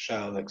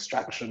shell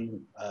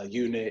extraction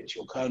unit,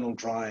 your kernel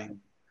drying,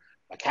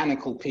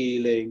 mechanical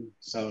peeling,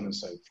 so on and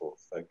so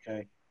forth.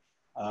 Okay.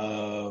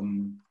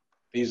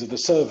 These are the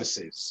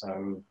services,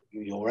 so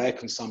your air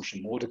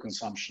consumption, water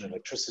consumption,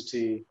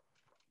 electricity.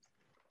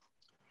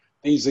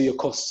 These are your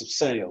costs of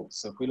sales.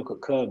 So if we look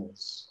at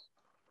kernels,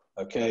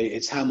 okay,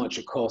 it's how much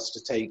it costs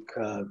to take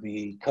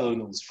the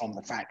kernels from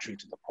the factory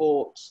to the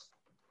port,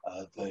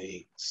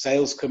 the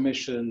sales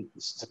commission,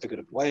 the certificate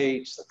of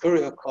weight, the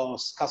courier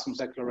costs, customs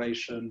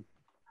declaration.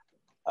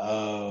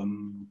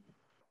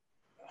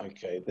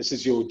 Okay, this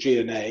is your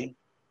G&A,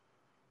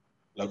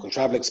 local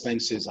travel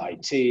expenses,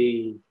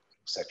 IT,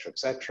 etc.,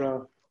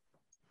 etc.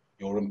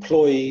 Your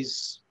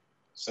employees,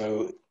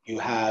 so you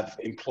have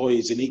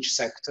employees in each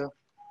sector.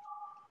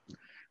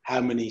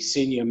 How many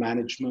senior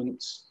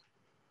management,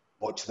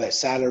 what their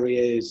salary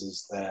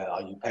is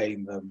are you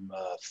paying them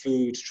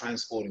food,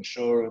 transport,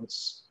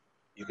 insurance?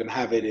 You can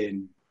have it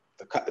in,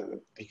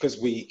 because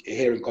we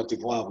here in Cote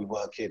d'Ivoire, we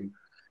work in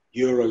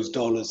euros,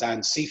 dollars,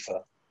 and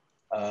CFA.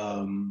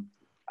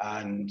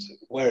 And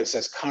where it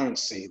says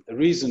currency, the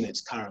reason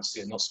it's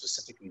currency and not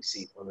specifically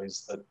CFA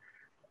is that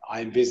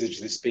I envisage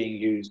this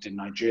being used in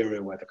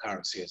Nigeria where the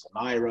currency is a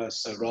naira.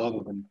 So rather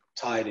than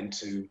tied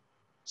into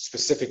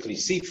specifically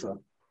CFA,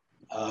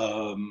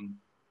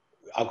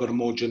 I've got a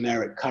more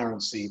generic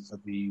currency for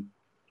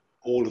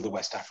all of the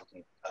West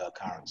African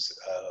currencies,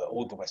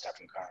 all the West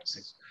African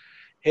currencies.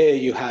 Here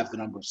you have the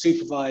number of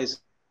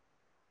supervisors,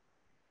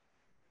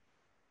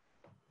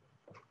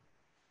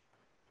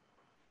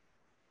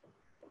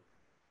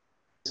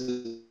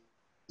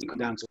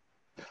 down to,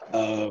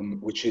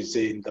 which is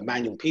in the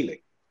manual peeling.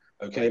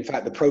 Okay, in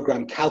fact, the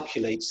program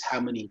calculates how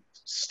many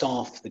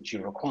staff that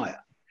you require.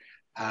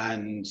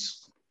 And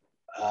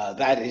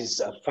that is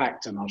a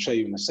factor, and I'll show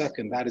you in a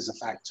second, that is a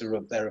factor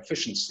of their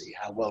efficiency,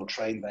 how well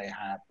trained they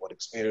have, what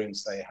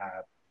experience they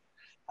have,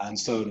 and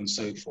so on and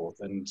so forth.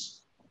 And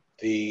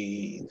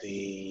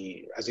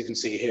as you can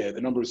see here,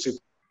 the number of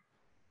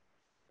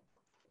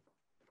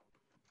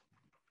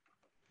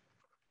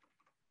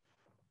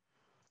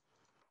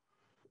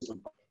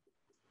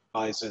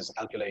supervisors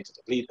calculated,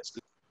 leaders,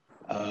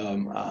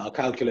 are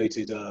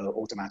calculated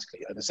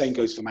automatically. And the same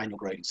goes for manual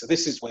grading. So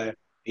this is where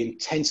the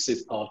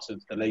intensive part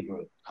of the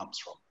labor comes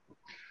from.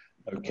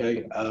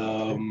 Okay.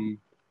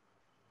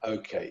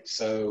 Okay.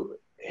 So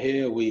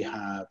here we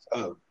have,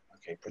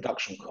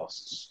 production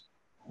costs.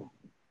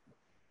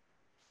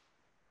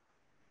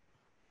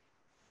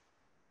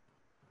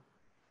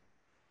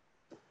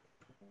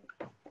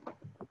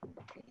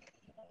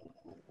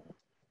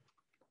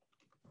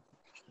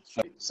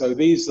 So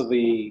these are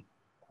the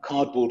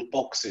cardboard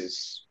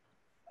boxes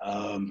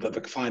that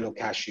the final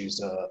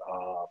cashews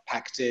are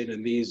packed in,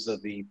 and these are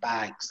the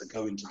bags that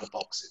go into the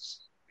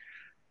boxes.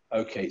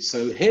 Okay,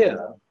 so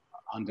here,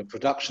 under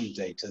production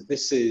data,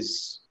 this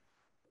is,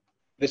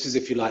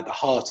 if you like, the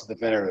heart of the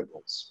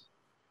variables.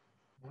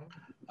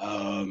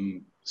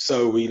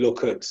 So we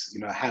look at,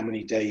 how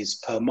many days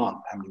per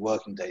month, how many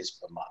working days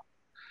per month,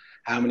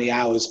 how many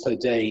hours per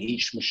day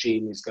each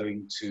machine is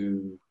going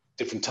to,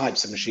 different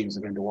types of machines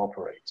are going to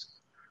operate,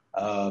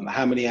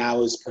 how many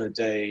hours per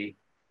day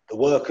the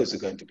workers are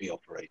going to be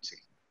operating.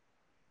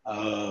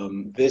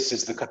 This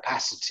is the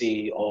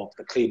capacity of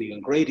the cleaning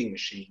and grading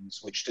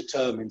machines, which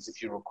determines,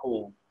 if you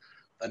recall,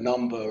 the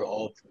number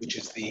of, which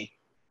is the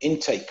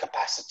intake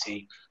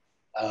capacity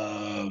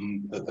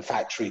that the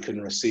factory can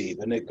receive.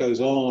 And it goes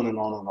on and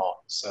on and on.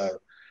 So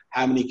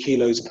how many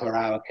kilos per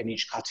hour can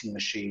each cutting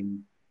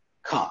machine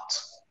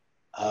cut?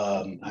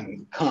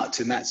 And cut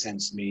in that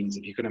sense means,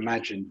 if you can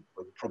imagine,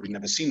 well, you've probably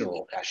never seen a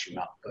raw cashew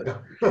nut,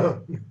 but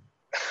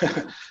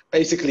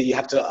basically you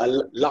have to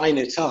line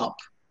it up.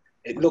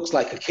 It looks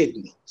like a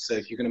kidney. So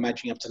if you can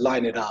imagine, you have to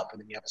line it up, and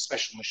then you have a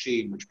special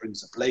machine which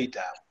brings a blade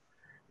down,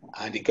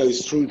 and it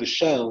goes through the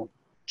shell,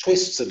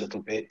 twists a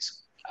little bit,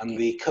 and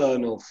the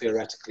kernel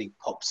theoretically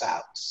pops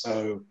out.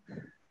 So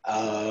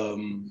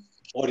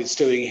what it's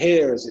doing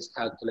here is it's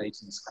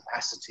calculating its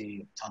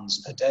capacity of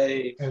tons per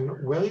day. And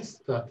where is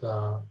that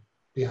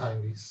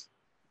behind this?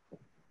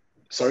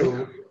 Sorry?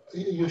 So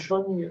you're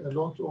showing me a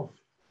lot of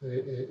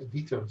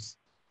details.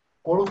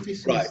 All of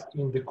this Right. is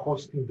in the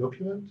costing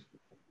document?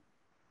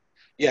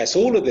 Yes,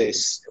 all of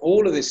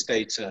this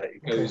data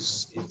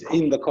goes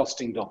in the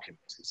costing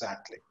document,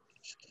 exactly.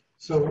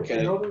 So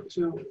in order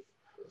to,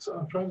 so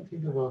I'm trying to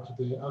think about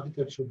the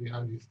architecture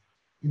behind this.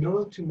 In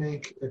order to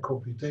make a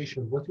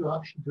computation, what you're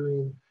actually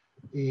doing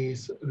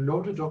is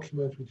load a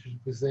document which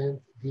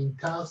represents the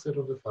entire set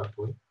of the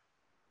factory.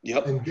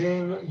 Yep. And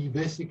then you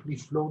basically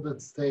flow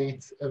that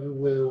state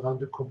everywhere around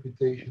the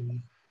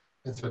computation,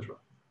 etc.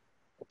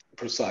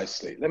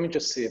 Precisely. Let me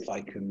just see if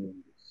I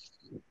can,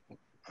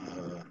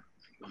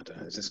 I don't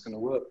know, is this going to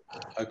work?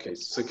 Okay,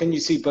 so can you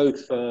see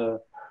both?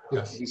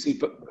 Yes. You can see,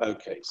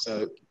 okay,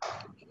 so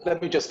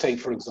let me just take,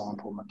 for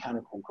example,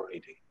 mechanical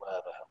grading. Where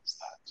the hell is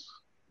that?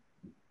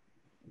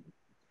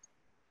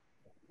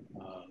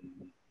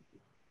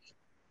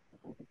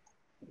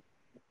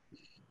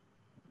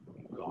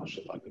 Gosh,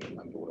 if I can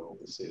remember where all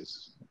this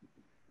is.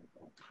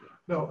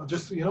 No,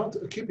 just,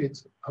 keep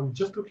it. I'm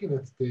just looking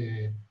at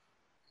the,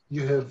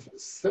 you have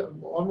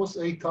almost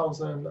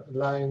 8,000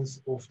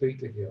 lines of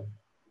data here.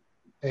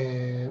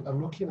 And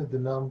I'm looking at the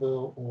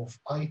number of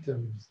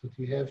items that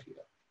you have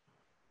here.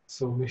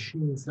 So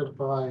machine, sell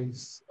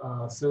price,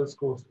 sales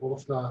cost, all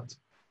of that,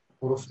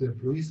 all of the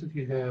employees that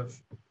you have.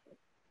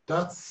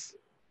 That's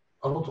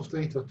a lot of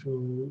data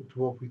to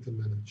work with and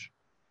manage.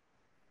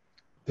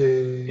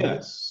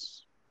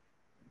 Yes.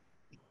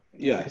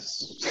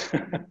 Yes.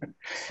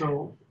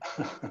 So,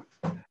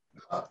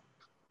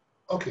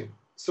 okay.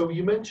 So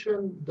you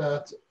mentioned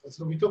that,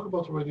 so we talked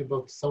already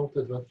about some of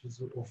the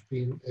advantages of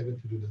being able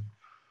to do that.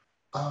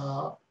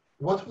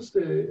 What was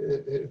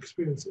the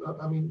experience?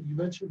 I mean, you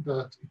mentioned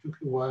that it took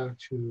you a while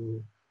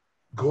to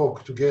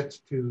grok, to get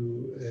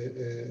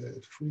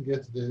to fully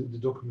get the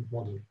document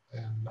model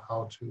and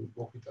how to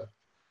work with that.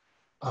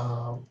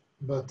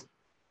 But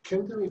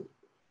can you tell me,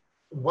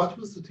 what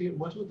was the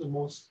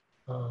most,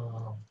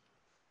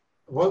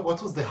 what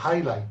was the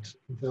highlight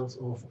in terms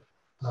of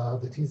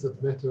the things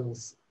that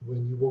matters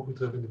when you work with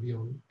RavenDB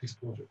on this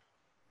project?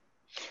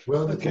 What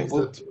are the things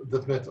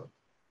that matter?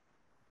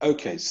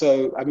 Okay,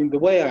 so I mean, the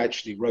way I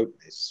actually wrote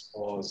this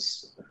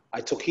was I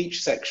took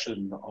each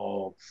section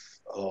of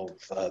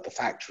the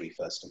factory,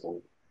 first of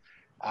all,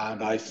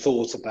 and I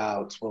thought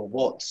about, well,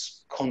 what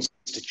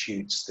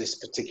constitutes this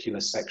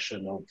particular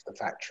section of the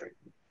factory?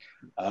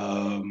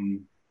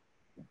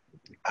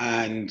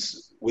 And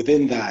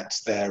within that,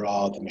 there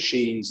are the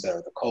machines, there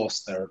are the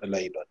costs, there are the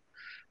labor.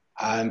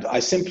 And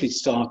I simply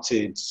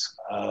started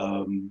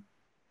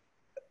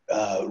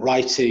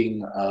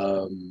writing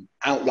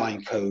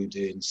outline code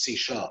in C#,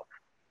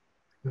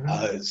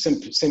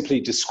 simply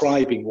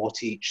describing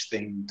what each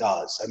thing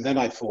does. And then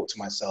I thought to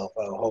myself,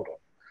 oh, hold on.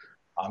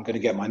 I'm going to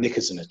get my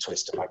knickers in a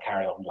twist if I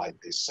carry on like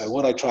this. So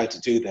what I tried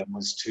to do then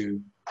was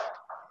to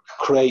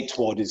create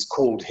what is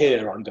called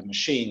here under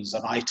machines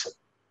an item.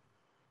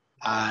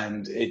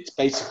 And it's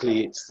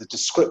basically, it's the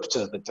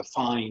descriptor that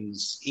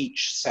defines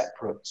each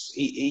separate,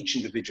 each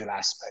individual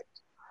aspect.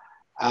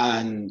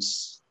 And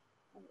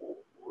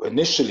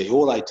initially,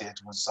 all I did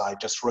was I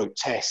just wrote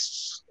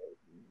tests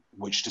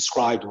which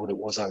described what it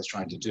was I was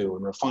trying to do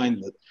and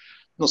refined the,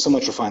 not so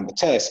much refined the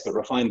test, but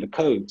refined the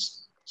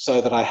codes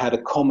so that I had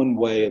a common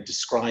way of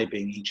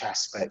describing each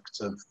aspect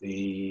of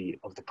the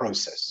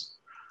process.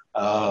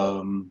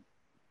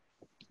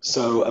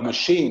 So a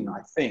machine,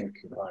 I think,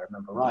 if I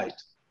remember right,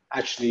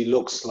 actually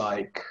looks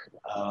like,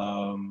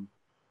 no,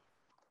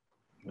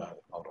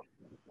 hold on.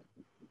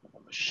 A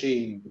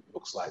machine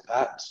looks like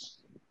that.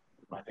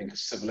 I think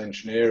it's civil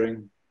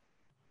engineering.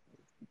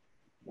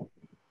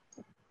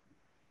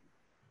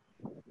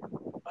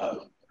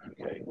 Oh,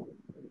 okay.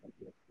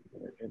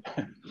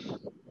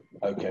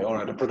 Okay, all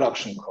right, a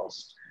production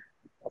cost.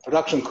 A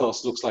production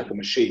cost looks like a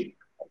machine,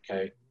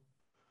 okay?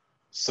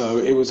 So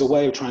it was a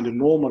way of trying to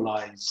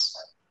normalize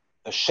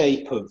the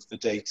shape of the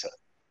data.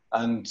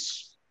 And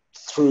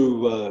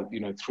through,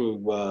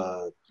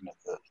 the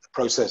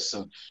process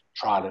of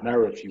trial and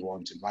error, if you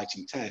want, in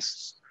writing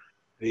tests,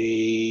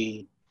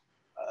 the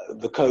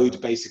code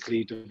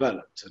basically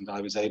developed, and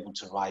I was able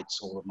to write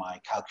all of my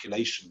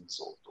calculations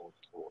or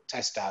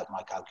test out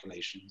my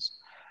calculations.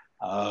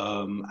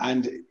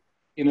 And,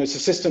 it's a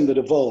system that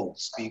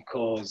evolves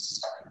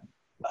because,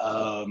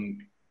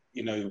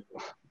 you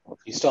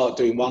start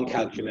doing one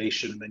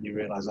calculation and then you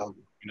realize, oh,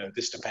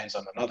 this depends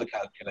on another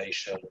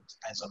calculation, it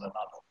depends on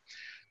another.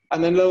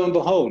 And then lo and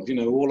behold,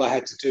 all I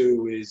had to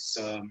do is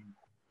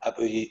at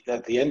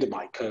the end of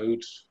my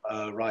code,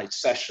 write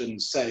session,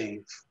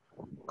 save,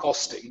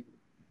 costing,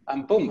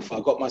 and boom, I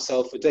got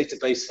myself a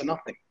database for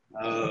nothing.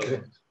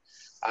 Okay.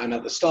 And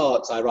at the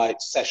start, I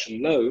write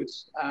session load,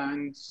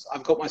 and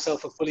I've got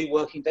myself a fully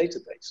working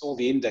database. All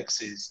the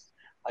indexes,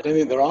 I don't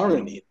think there are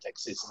any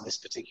indexes in this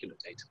particular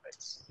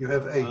database. You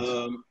have 8,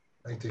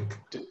 I think.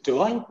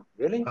 Do I?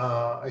 Really?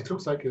 It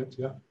looks like it,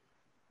 yeah.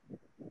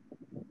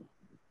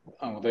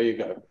 Oh, well, there you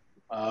go.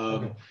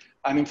 Okay.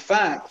 And in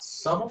fact,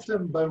 some of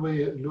them, by the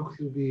way, look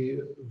to be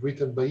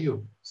written by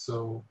you.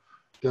 So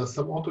there are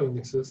some auto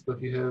indexes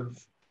that you have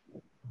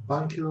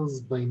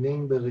bunkers by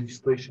name, by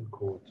registration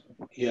code.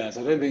 Yes,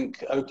 I don't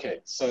think,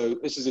 okay. So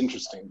this is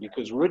interesting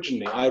because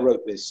originally I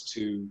wrote this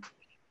to,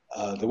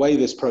 the way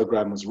this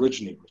program was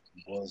originally written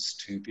was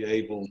to be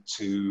able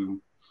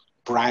to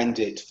brand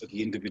it for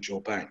the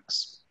individual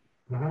banks.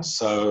 Mm-hmm.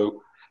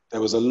 So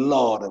there was a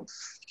lot of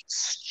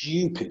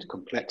stupid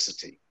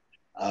complexity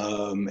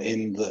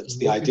in that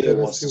the idea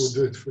was to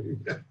do it for you.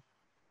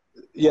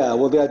 Yeah,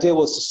 well, the idea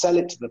was to sell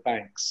it to the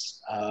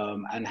banks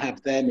and have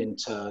them in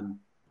turn.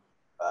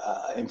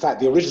 In fact,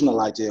 the original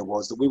idea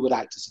was that we would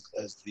act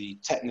as the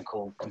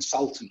technical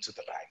consultant to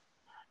the bank.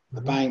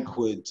 The bank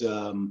would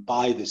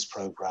buy this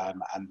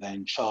program and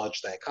then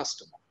charge their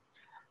customer.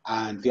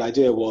 And the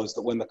idea was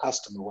that when the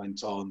customer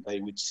went on, they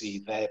would see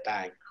their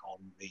bank on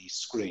the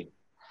screen.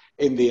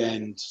 In the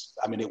end,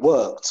 I mean, it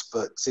worked,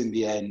 but in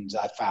the end,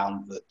 I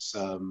found that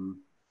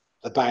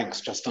the banks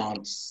just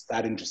aren't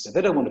that interested.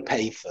 They don't want to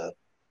pay for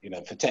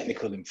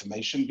technical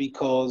information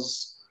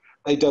because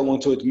they don't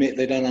want to admit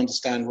they don't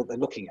understand what they're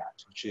looking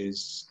at, which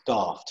is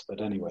daft,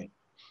 but anyway.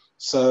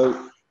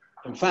 So,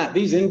 in fact,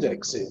 these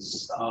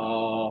indexes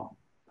are,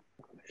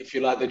 if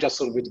you like, they're just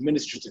sort of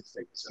administrative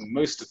things, and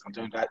most of them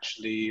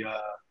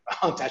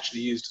aren't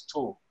actually used at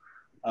all.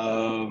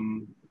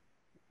 In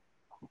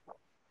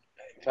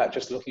fact,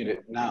 just looking at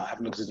it now, I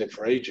haven't looked at it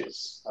for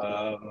ages.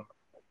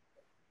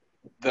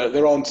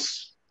 There aren't,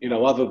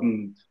 other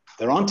than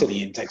there aren't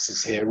any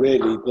indexes here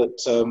really that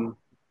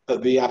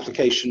the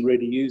application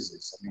really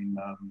uses. I mean,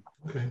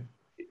 okay.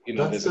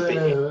 There's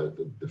a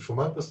big... From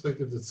my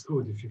perspective, that's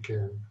good if you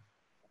can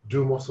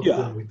do most of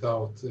them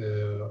without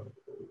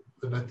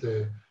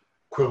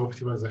query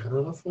optimization.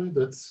 And that's why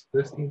that's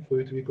thing for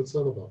you to be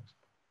concerned about.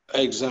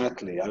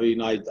 Exactly. I mean,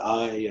 I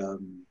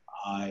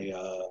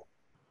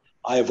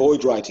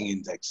avoid writing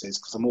indexes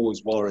because I'm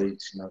always worried.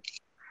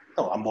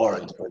 I'm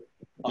worried, but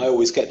I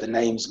always get the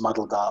names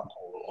muddled up,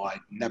 or I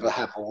never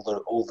have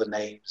all the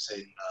names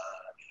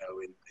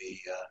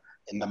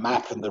in the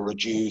map and the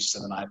reduce,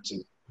 and then I have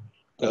to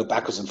go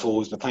backwards and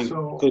forwards. But thank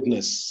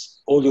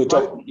goodness, all your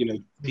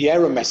the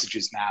error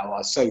messages now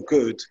are so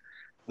good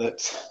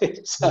that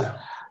it's.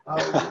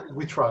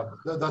 We tried.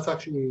 That's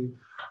actually.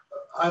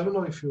 I don't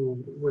know if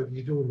you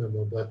do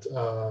remember, but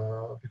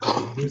because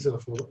we've been using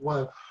it for a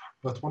while.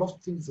 But one of the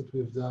things that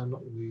we've done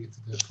with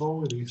the full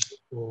release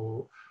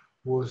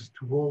was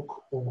to work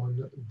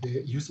on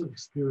the user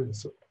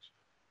experience of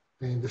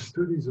it. And the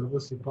study is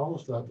obviously part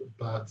of that,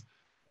 but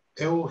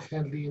error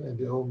handling and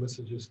the error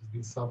messages has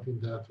been something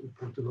that we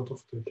put a lot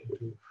of attention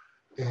to.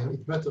 And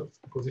it matters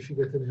because if you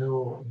get an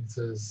error and it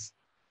says,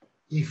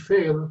 if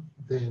fail,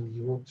 then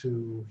you want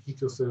to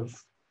hit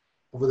yourself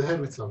over the head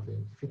with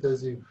something. If it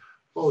tells you,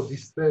 oh,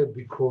 this said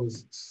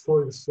because so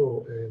and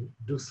so and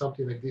do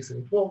something like this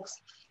and it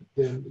works,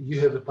 then you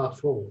have a path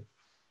forward.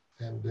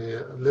 And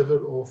the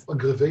level of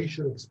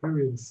aggravation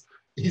experience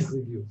is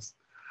reduced.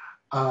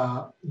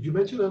 You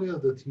mentioned earlier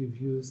that you've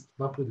used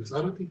MapReduce.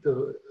 I don't think there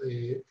are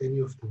any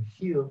of them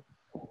here,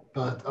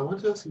 but I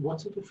want to ask you,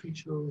 what sort of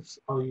features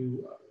are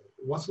you,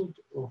 what sort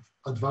of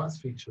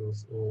advanced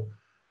features or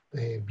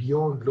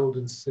beyond load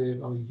and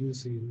save are you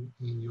using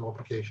in your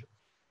application?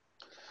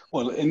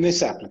 Well, in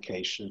this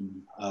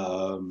application,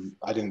 I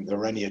don't think there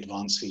are any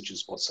advanced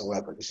features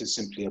whatsoever. This is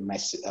simply a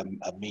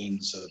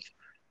means of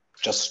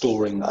just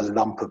storing a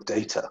lump of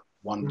data,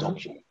 one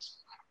document.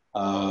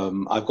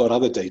 I've got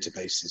other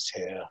databases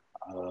here.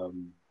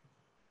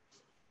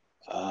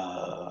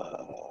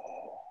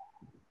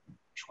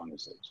 Which one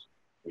is it?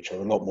 Which are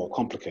a lot more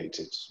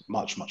complicated,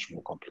 much, much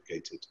more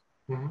complicated.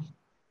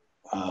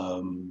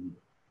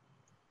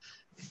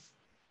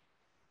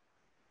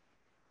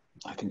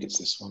 I think it's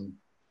this one.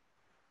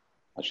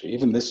 Actually,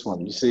 even this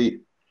one, you see,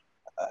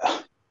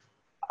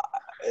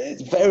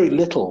 it's very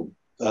little.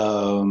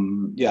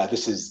 Yeah,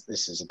 this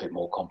is a bit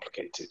more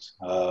complicated.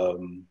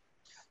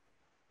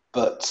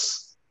 But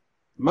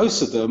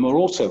most of them are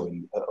auto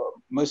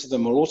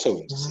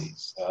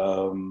indices.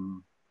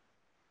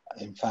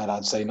 In fact,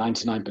 I'd say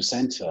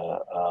 99%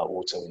 are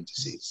auto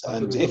indices.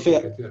 And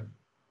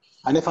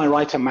if I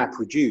write a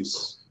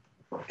MapReduce,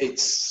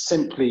 it's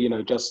simply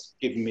just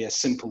giving me a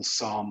simple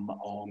sum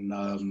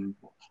on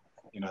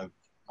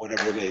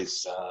whatever it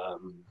is.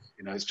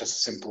 It's just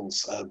a simple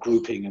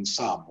grouping and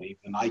sum.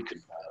 Even I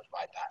can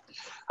write that,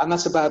 and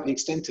that's about the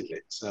extent of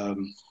it.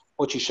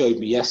 What you showed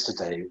me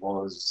yesterday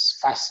was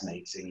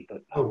fascinating,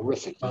 but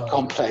horrifically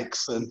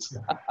complex. And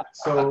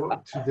so,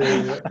 to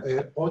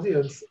the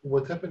audience,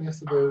 what happened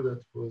yesterday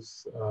that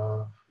was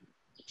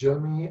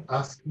Jeremy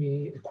asked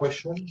me a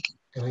question,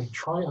 and I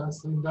tried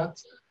answering that,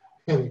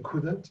 and I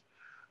couldn't.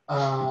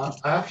 I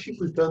actually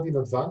prepared in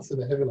advance,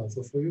 and I have an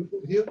answer for you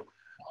here.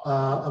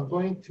 I'm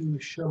going to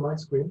share my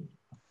screen,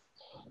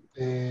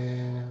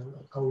 and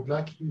I would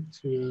like you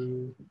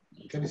to,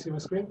 can you see my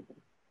screen?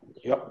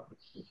 Yep.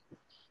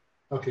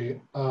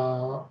 Okay,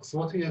 so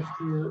what we have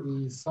here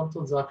is some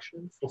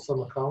transaction for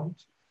some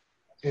account,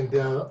 and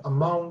there are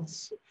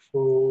amounts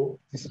for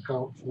this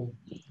account, for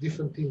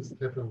different things that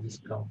happen on this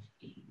account.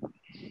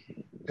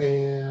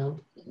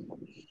 And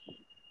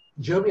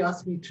Jeremy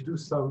asked me to do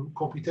some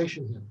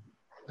computation here.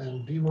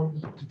 And do you want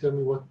to tell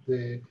me what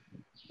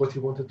he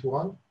wanted to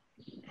run?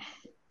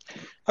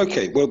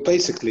 Okay, well,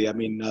 basically, I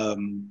mean,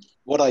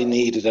 what I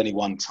need at any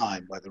one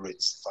time, whether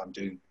it's if I'm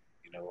doing,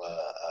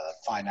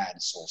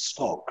 finance or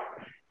stock,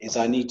 is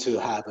I need to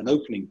have an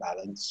opening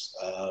balance,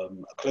 a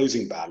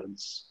closing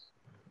balance.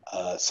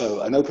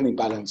 So an opening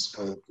balance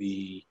for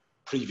the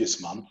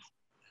previous month,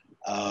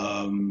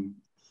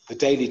 the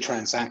daily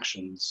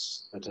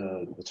transactions that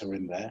are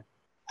in there,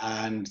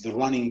 and the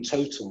running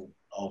total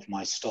of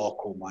my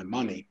stock or my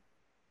money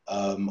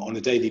on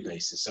a daily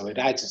basis. So it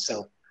adds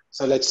itself.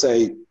 So let's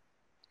say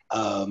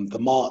the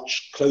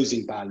March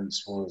closing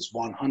balance was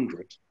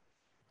 100.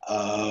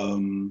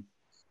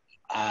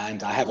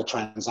 And I have a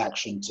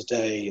transaction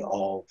today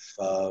of,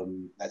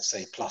 let's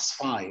say,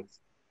 +5.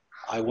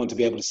 I want to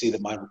be able to see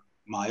that my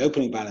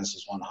opening balance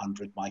is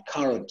 100. My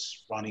current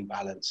running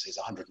balance is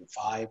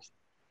 105.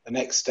 The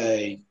next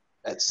day,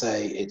 let's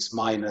say it's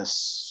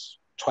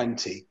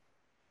 -20.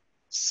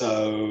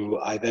 So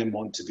I then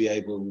want to be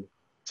able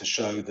to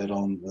show that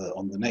on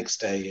the next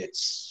day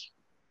it's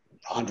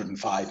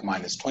 105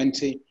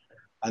 -20.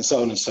 And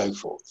so on and so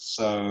forth.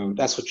 So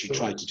that's what you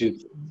tried to do.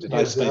 Did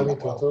I explain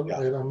that well?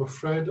 Yeah. And I'm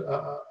afraid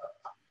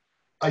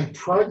I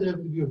tried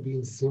RavenDB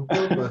being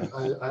simple, but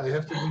I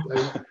have to admit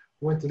I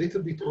went a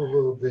little bit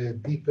over the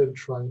deep end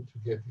trying to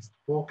get this to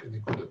work, and I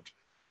couldn't.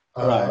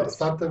 Right.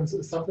 Sometimes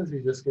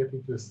you just get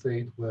into a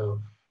state where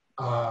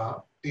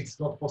it's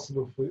not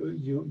possible for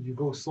you. You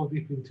go so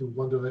deep into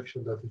one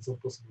direction that it's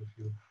not possible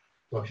for you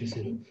to actually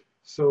see it.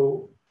 So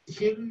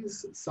here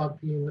is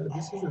something.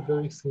 This is a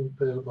very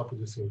simple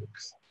MapReduce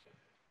index.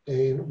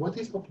 And what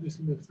this MapReduce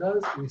index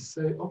does is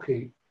say,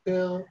 okay,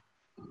 per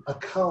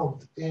account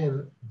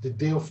in the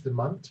day of the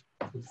month,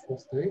 the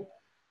first day,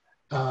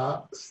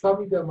 sum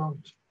the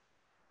amount.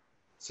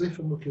 So if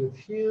I'm looking at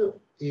here,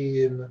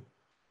 in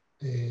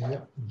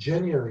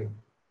January,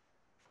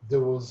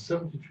 there was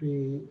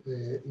 73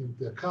 in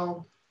the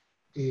account,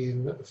 in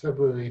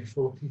February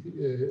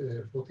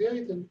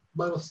 48, and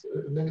minus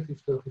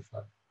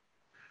 -35.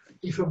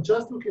 If I'm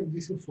just looking at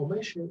this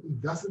information,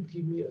 it doesn't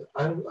give me,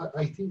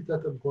 I think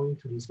that I'm going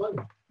to lose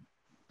money.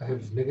 I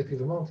have negative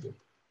amount here.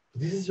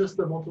 This is just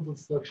the amount of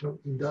transaction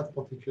in that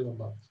particular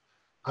month.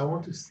 I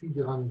want to see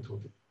the running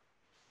total.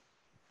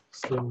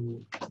 So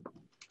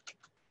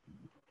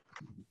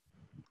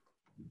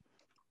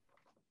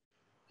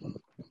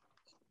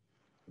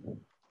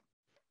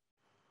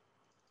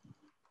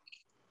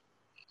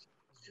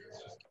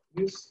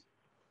this.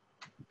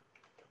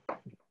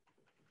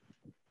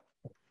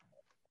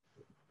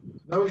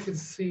 Now we can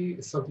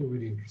see something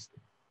really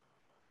interesting.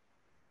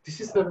 This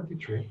is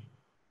 73,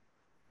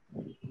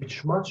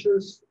 which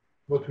matches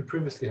what we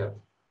previously had.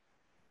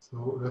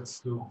 So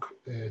let's look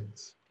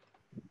at,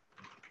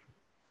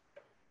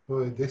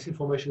 this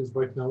information is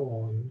right now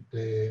on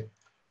the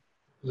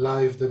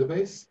live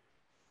database.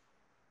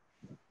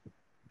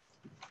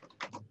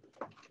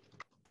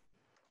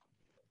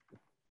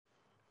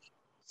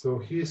 So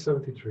here's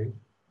 73,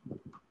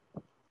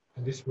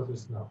 and this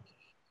matters now.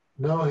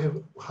 Now I have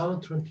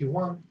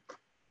 121,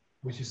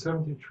 which is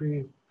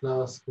 73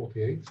 plus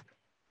 48.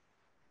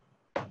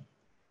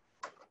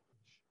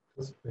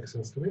 Does it make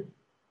sense to me?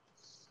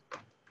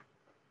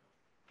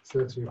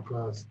 73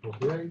 plus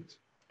 48,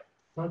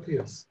 apparently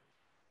yes.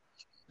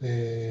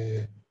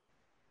 And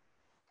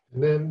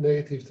then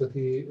negative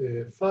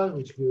 35,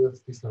 which gives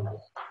us this number.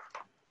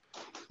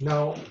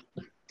 Now,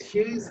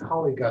 here is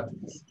how I got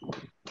this.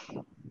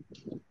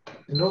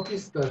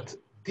 Notice that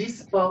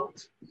this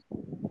part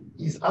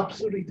is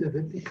absolutely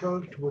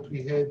identical to what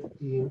we had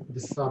in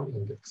the sum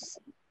index.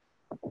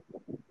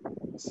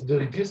 So the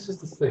reduce is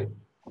the same.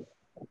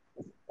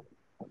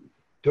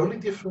 The only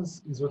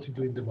difference is what you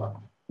do in the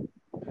map.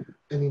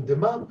 And in the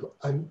map,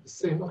 I'm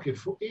saying, okay,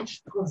 for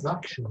each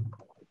transaction,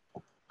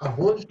 I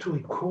want to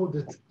record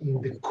it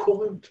in the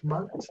current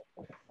month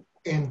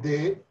and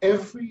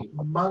every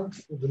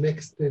month for the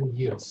next 10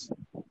 years.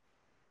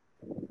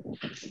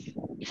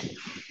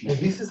 And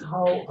this is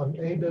how I'm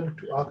able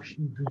to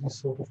actually do this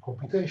sort of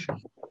computation.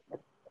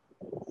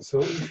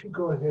 So if you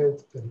go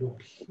ahead and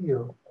look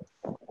here,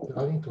 the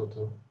running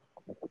total,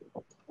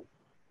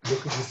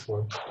 look at this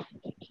one.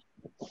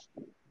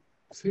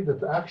 See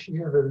that I actually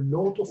have a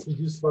lot of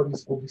reduced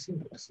values for this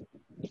index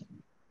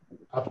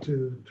up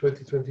to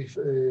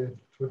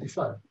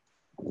 2025.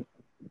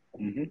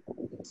 Mm-hmm.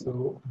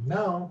 So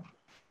now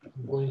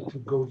I'm going to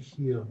go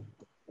here,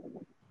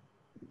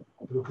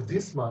 look at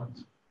this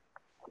month,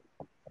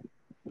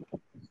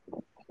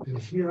 and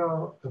here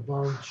are a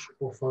bunch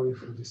of values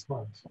for this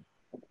month,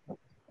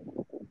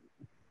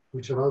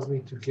 which allows me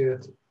to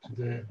get to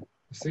the,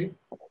 you see?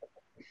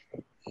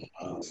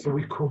 So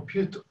we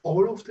compute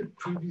all of the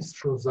previous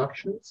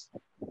transactions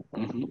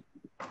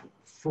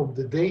from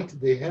the date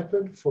they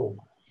happened forward.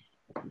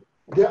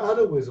 There are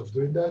other ways of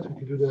doing that. We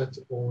can do that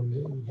on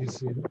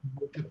using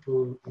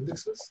multiple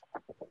indexes,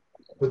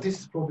 but this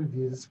is probably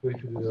the easiest way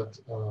to do that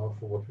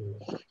for what we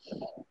want.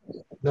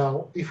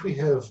 Now, if we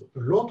have a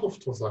lot of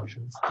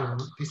transactions, then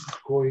this is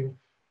going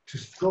to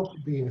stop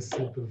being a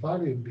simple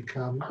value and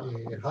become a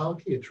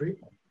hierarchy, a tree,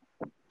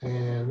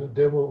 and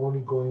then we're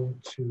only going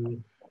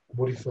to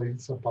modify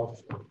some part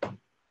of it.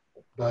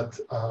 But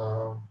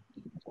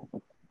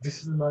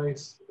this is a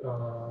nice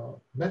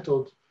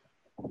method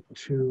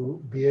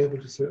to be able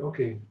to say,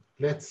 okay,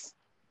 let's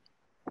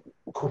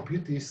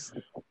compute this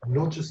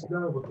not just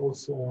now, but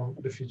also on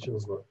the future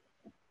as well.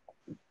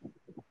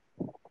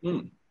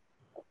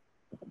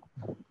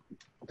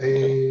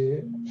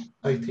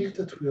 I think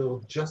that we are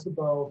just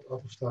about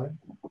out of time.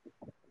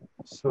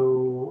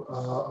 So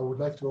I would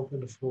like to open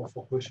the floor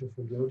for questions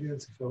from the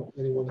audience. If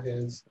anyone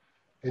has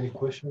any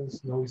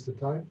questions, now is the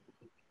time.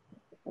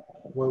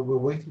 While we're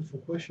waiting for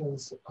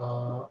questions,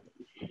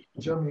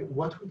 Jeremy,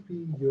 what would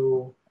be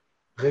your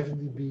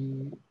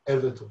RavenDB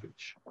elevator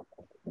pitch?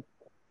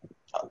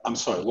 I'm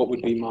sorry, what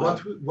would be my...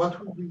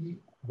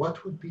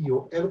 What would be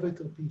your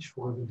elevator pitch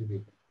for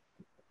RavenDB?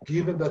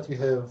 Given that you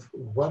have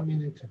 1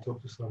 minute to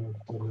talk to someone, to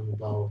tell them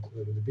about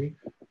RavenDB,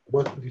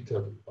 what would you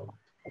tell them about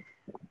it?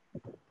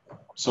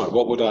 Sorry,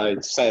 what would I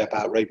say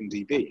about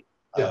RavenDB?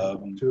 Yeah,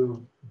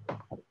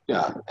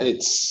 yeah,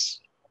 it's,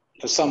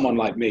 for someone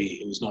like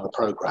me who's not a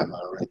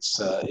programmer, it's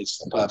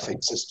the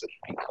perfect system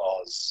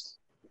because,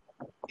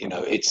 you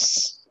know,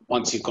 it's,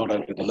 once you've got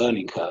over the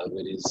learning curve,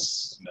 it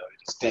is, you know,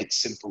 it's dead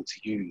simple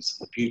to use.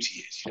 And the beauty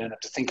is you don't have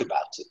to think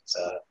about it.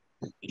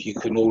 If you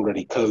can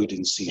already code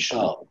in C#,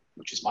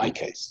 which is my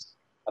case,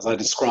 as I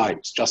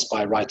described, just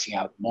by writing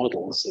out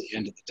models, at the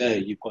end of the day,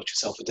 you've got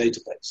yourself a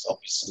database.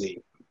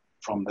 Obviously,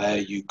 from there,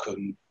 you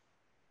can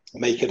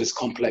make it as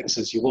complex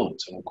as you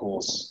want. And of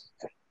course,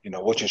 you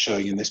know, what you're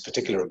showing in this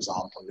particular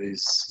example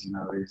is, you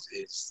know,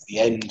 is the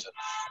end of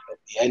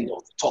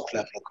the top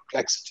level of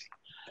complexity.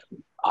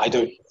 I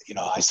don't, you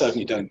know, I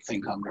certainly don't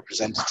think I'm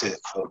representative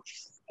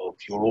of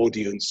your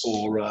audience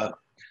or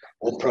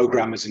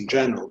programmers in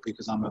general,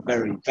 because I'm a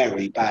very,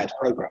 very bad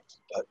programmer.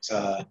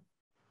 But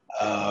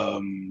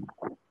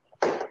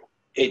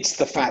it's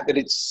the fact that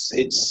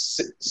it's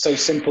so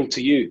simple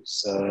to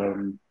use,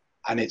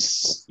 and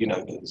it's, you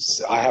know,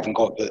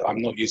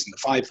 I'm not using the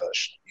 5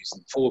 version, I'm using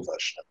the 4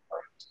 version at the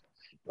moment,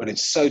 but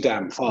it's so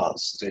damn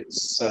fast.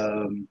 It's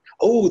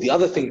oh, the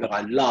other thing that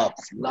I love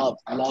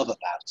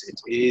about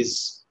it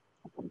is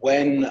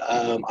when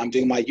I'm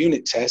doing my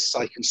unit tests,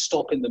 I can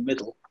stop in the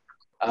middle,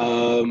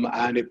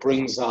 and it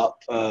brings up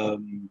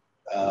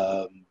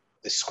the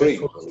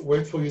screen.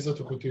 Wait for user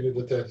to continue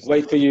the test.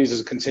 Wait for users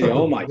to continue.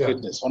 Oh my yeah.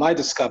 goodness! When I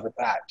discovered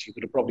that, you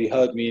could have probably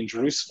heard me in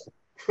Jerusalem.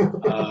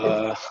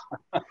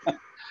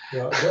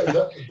 Yeah,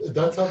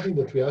 that's something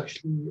that we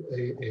actually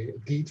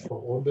did for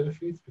all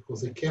benefits,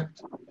 because I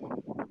kept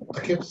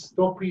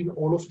stopping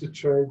all of the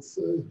threads,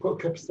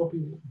 kept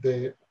stopping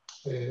the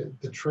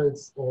the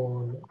threads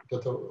on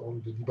that are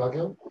on the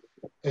debugger,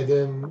 and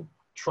then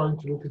trying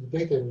to look at the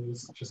data, and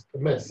it's just a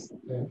mess.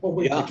 And oh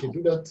wait, I can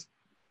do that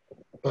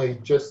by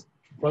just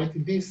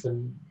writing this,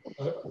 and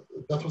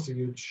that was a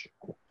huge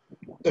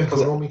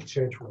ergonomic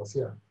change for us.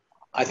 Yeah.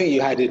 I think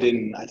you had it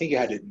in. I think you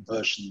had it in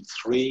version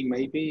 3,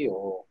 maybe,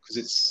 or because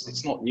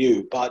it's not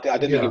new, but I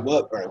don't think it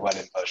worked very well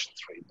in version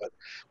 3. But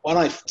when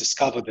I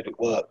discovered that it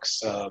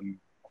works,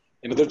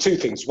 you know, there are two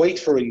things: wait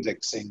for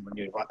indexing when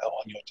you run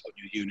on your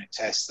unit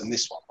tests, and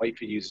this one, wait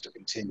for user to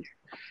continue,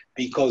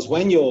 because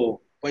when you're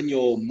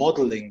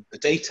modeling the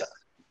data,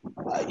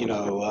 you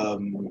know,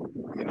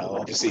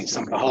 obviously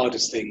some of the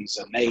hardest things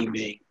are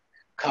naming,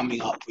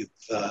 coming up with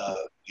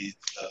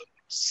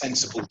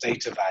sensible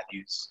data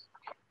values.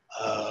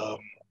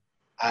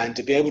 And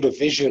to be able to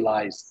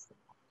visualize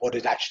what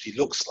it actually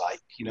looks like,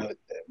 you know,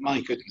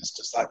 my goodness,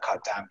 does that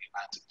cut down the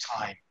amount of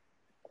time,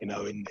 you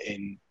know,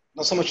 in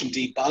not so much in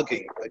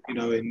debugging, but, you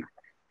know,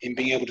 in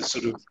being able to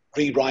sort of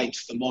rewrite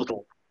the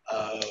model.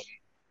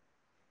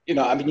 You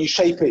know, I mean, you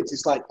shape it,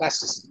 it's like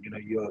plasticine, you know,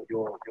 you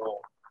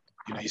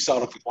know, you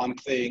start off with one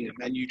thing and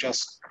then you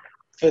just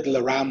fiddle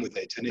around with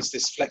it. And it's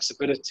this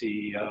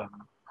flexibility,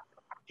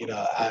 you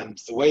know, and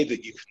the way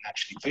that you can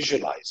actually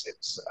visualize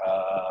it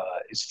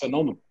is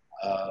phenomenal.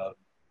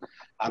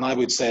 And I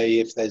would say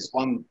if there's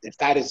one, if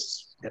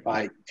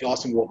you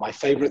ask me what my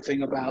favorite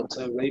thing about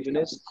Raven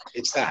is,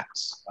 it's that.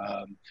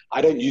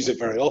 I don't use it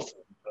very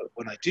often, but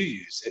when I do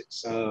use it,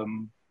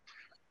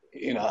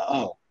 you know,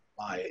 oh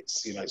my,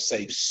 it's, you know, it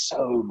saves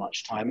so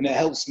much time, and it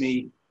helps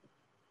me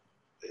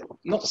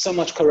not so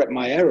much correct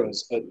my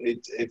errors, but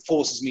it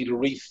forces me to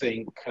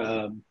rethink,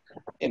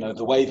 you know,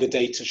 the way the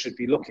data should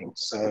be looking.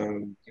 So,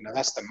 you know,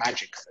 that's the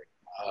magic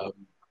thing.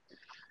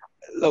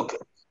 Look,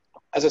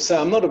 as I say,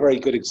 I'm not a very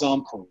good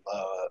example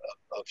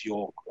of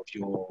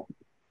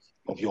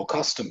your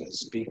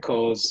customers,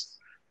 because,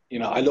 you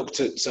know, I looked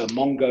at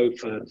Mongo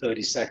for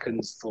 30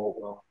 seconds, thought,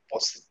 well,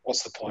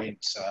 what's the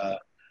point?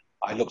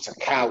 I looked at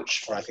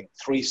Couch for, I think,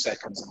 3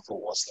 seconds and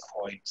thought, what's the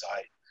point?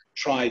 I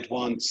tried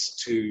once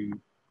to,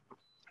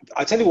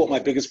 I tell you what my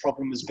biggest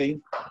problem has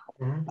been,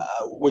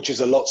 which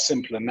is a lot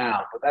simpler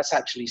now, but that's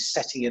actually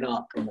setting it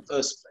up in the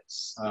first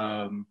place.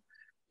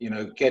 You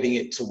know, getting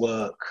it to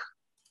work.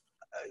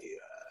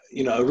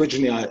 You know,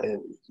 originally,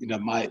 you know,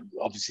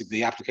 obviously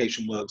the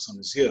application works on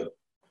Azure,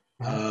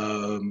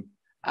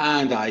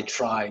 and I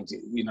tried,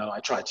 you know, I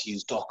tried to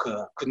use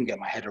Docker, couldn't get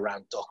my head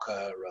around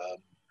Docker.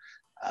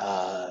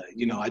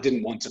 You know, I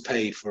didn't want to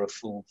pay for a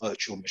full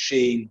virtual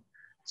machine,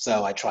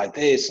 so I tried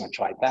this and I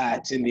tried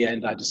that. In the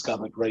end, I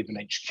discovered Raven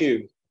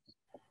HQ,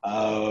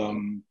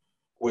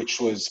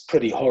 which was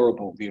pretty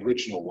horrible, the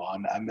original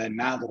one. And then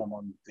now that I'm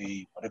on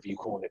the, whatever you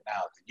call it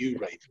now, the new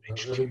Raven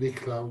HQ. Big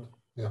cloud,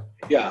 yeah.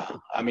 Yeah,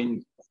 I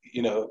mean,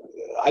 you know,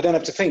 I don't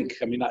have to think.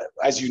 I mean,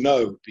 as you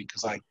know,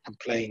 because I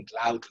complained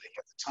loudly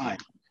at the time,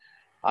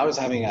 I was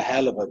having a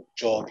hell of a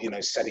job, you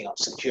know, setting up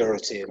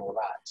security and all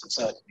that. And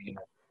certainly, you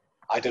know,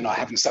 I don't know, I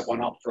haven't set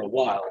one up for a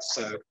while,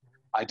 so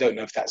I don't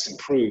know if that's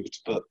improved,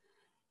 but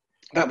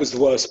that was the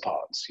worst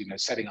part, you know,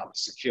 setting up the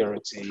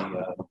security,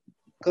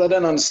 because I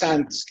don't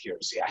understand the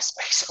security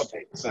aspects of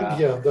it.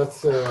 Yeah,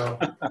 that's,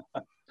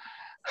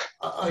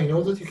 I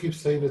know that you keep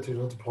saying that you're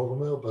not a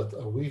programmer, but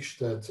I wish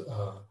that,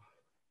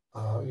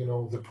 you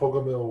know, the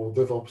programmer or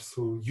DevOps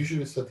who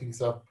usually set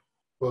things up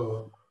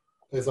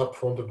is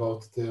upfront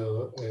about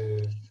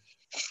the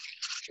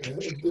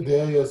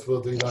areas where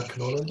they lack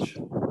knowledge.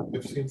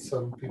 I've seen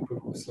some people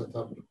who set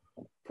up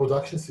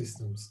production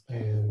systems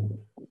and,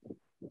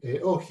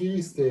 oh, here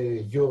is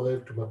the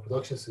URL to my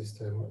production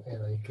system,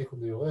 and I click on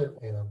the URL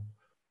and I'm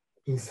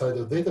inside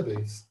a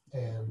database.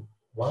 And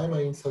why am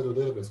I inside a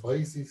database? Why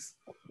is this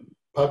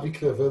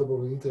publicly available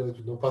on the internet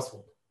with no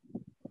password?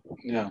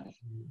 Yeah.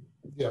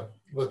 Yeah,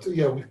 but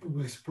yeah, we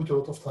put a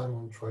lot of time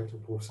on trying to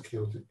improve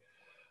security.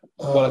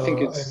 Well, I think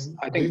the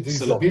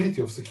usability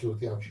of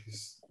security actually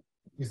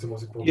is the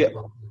most important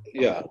part.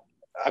 Yeah.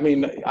 I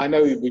mean, I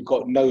know we've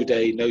got Node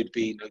A, Node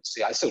B, Node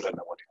C. I still don't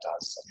know what it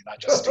does. I mean, I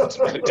just stick to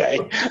Node A.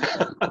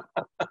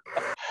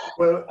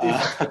 Well,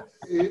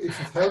 if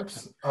it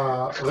helps,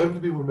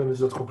 RavenDB will manage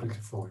that completely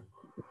for you.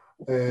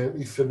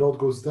 And if a node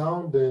goes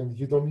down, then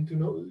you don't need to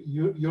know.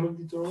 You don't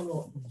need to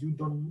know.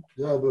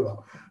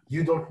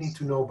 You don't need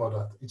to know about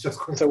that. It's just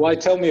going. So why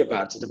tell me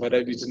about it if I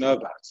don't need to know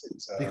about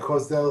it?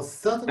 Because there are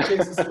certain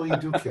cases where you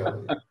do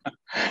care.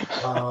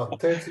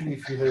 Thankfully,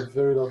 if you have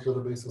very large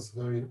databases,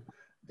 very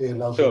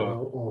large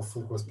number of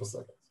requests per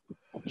second.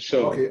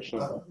 Sure. Okay.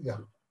 Sure. Yeah.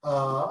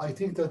 I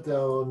think that there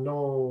are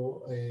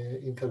no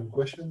incoming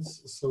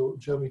questions. So,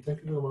 Jeremy, thank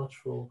you very much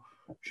for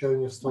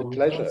sharing your story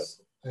with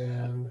us,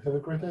 and have a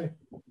great day.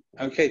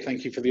 Okay,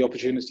 thank you for the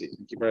opportunity.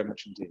 Thank you very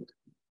much indeed.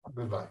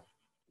 Goodbye.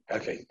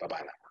 Okay,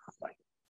 bye-bye now. Bye.